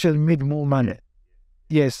actually made more money.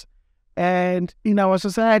 Yes. And in our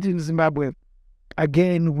society in Zimbabwe,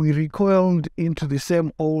 again, we recoiled into the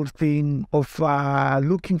same old thing of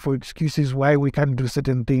looking for excuses why we can't do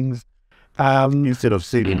certain things. Instead of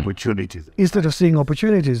seeing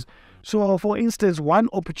opportunities. So, for instance, one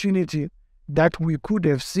opportunity that we could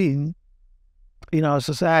have seen in our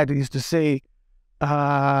society is to say,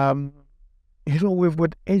 we've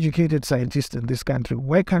got educated scientists in this country.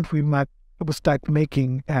 Why can't we start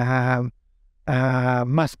making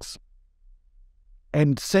masks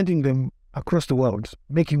and sending them across the world,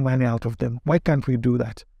 making money out of them? Why can't we do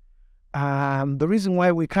that? The reason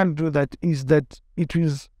why we can't do that is that it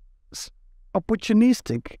is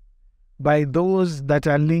opportunistic by those that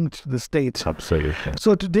are linked to the state. Absolutely.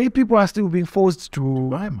 So today people are still being forced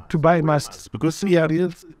to buy masks because somebody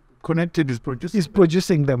else connected is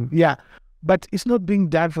producing them. Yeah, but it's not being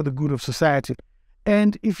done for the good of society.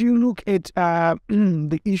 And if you look at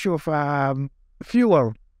the issue of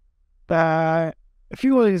fuel,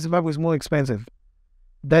 fuel in Zimbabwe is more expensive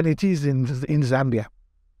than it is in Zambia.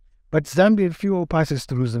 But Zambian fuel passes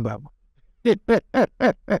through Zimbabwe.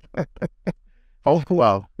 Oh,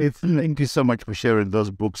 wow. Thank you so much for sharing those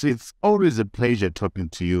books. It's always a pleasure talking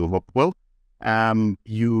to you, Hopewell.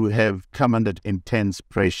 You have come under intense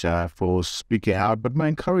pressure for speaking out, but my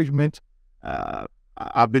encouragement,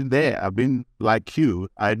 I've been there. I've been like you.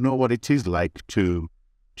 I know what it is like to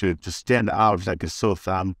stand out like a sore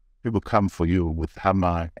thumb. People come for you with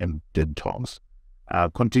hammer and dead tongues.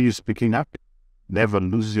 Continue speaking up. Never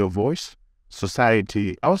lose your voice.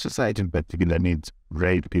 Our society in particular, needs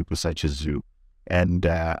brave people such as you. And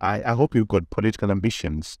I hope you've got political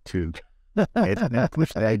ambitions to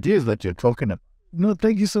push the ideas that you're talking about. No,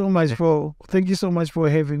 thank you so much for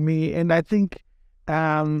having me. And I think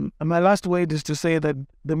my last word is to say that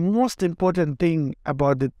the most important thing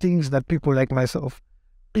about the things that people like myself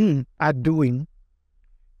are doing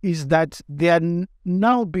is that they are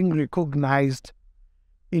now being recognized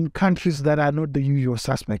in countries that are not the usual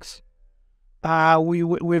suspects.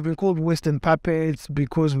 We've been called Western puppets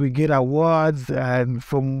because we get awards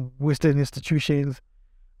from Western institutions.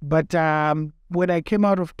 But when I came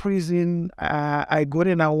out of prison, I got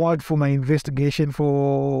an award for my investigation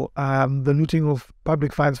for the looting of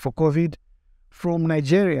public funds for COVID from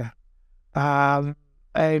Nigeria. And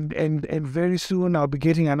very soon I'll be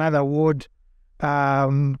getting another award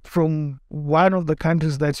from one of the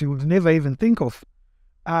countries that you would never even think of.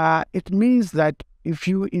 It means that if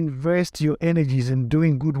you invest your energies in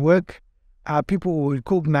doing good work, people will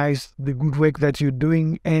recognize the good work that you're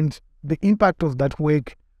doing, and the impact of that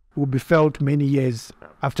work will be felt many years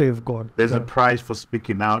after you've gone. There's a prize for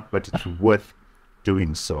speaking out, but it's worth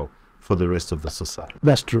doing so for the rest of the society.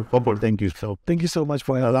 That's true. Hopewell, thank you so. Thank you so much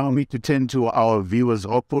for allowing me to turn to our viewers,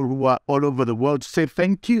 Hopewell, who are all over the world, to say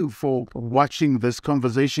thank you for watching this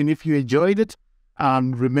conversation. If you enjoyed it,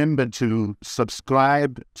 remember to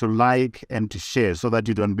subscribe, to like, and to share so that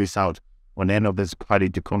you don't miss out on any of these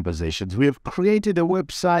quality conversations. We have created a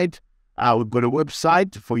website. We've got a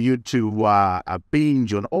website for you to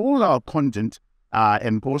binge on all our content,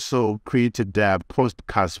 and also created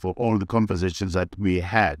podcasts for all the conversations that we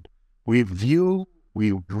had. We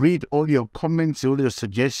read all your comments, all your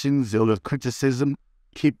suggestions, all your criticism.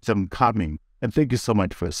 Keep them coming. And thank you so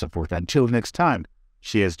much for your support. Until next time,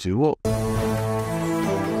 cheers to you all.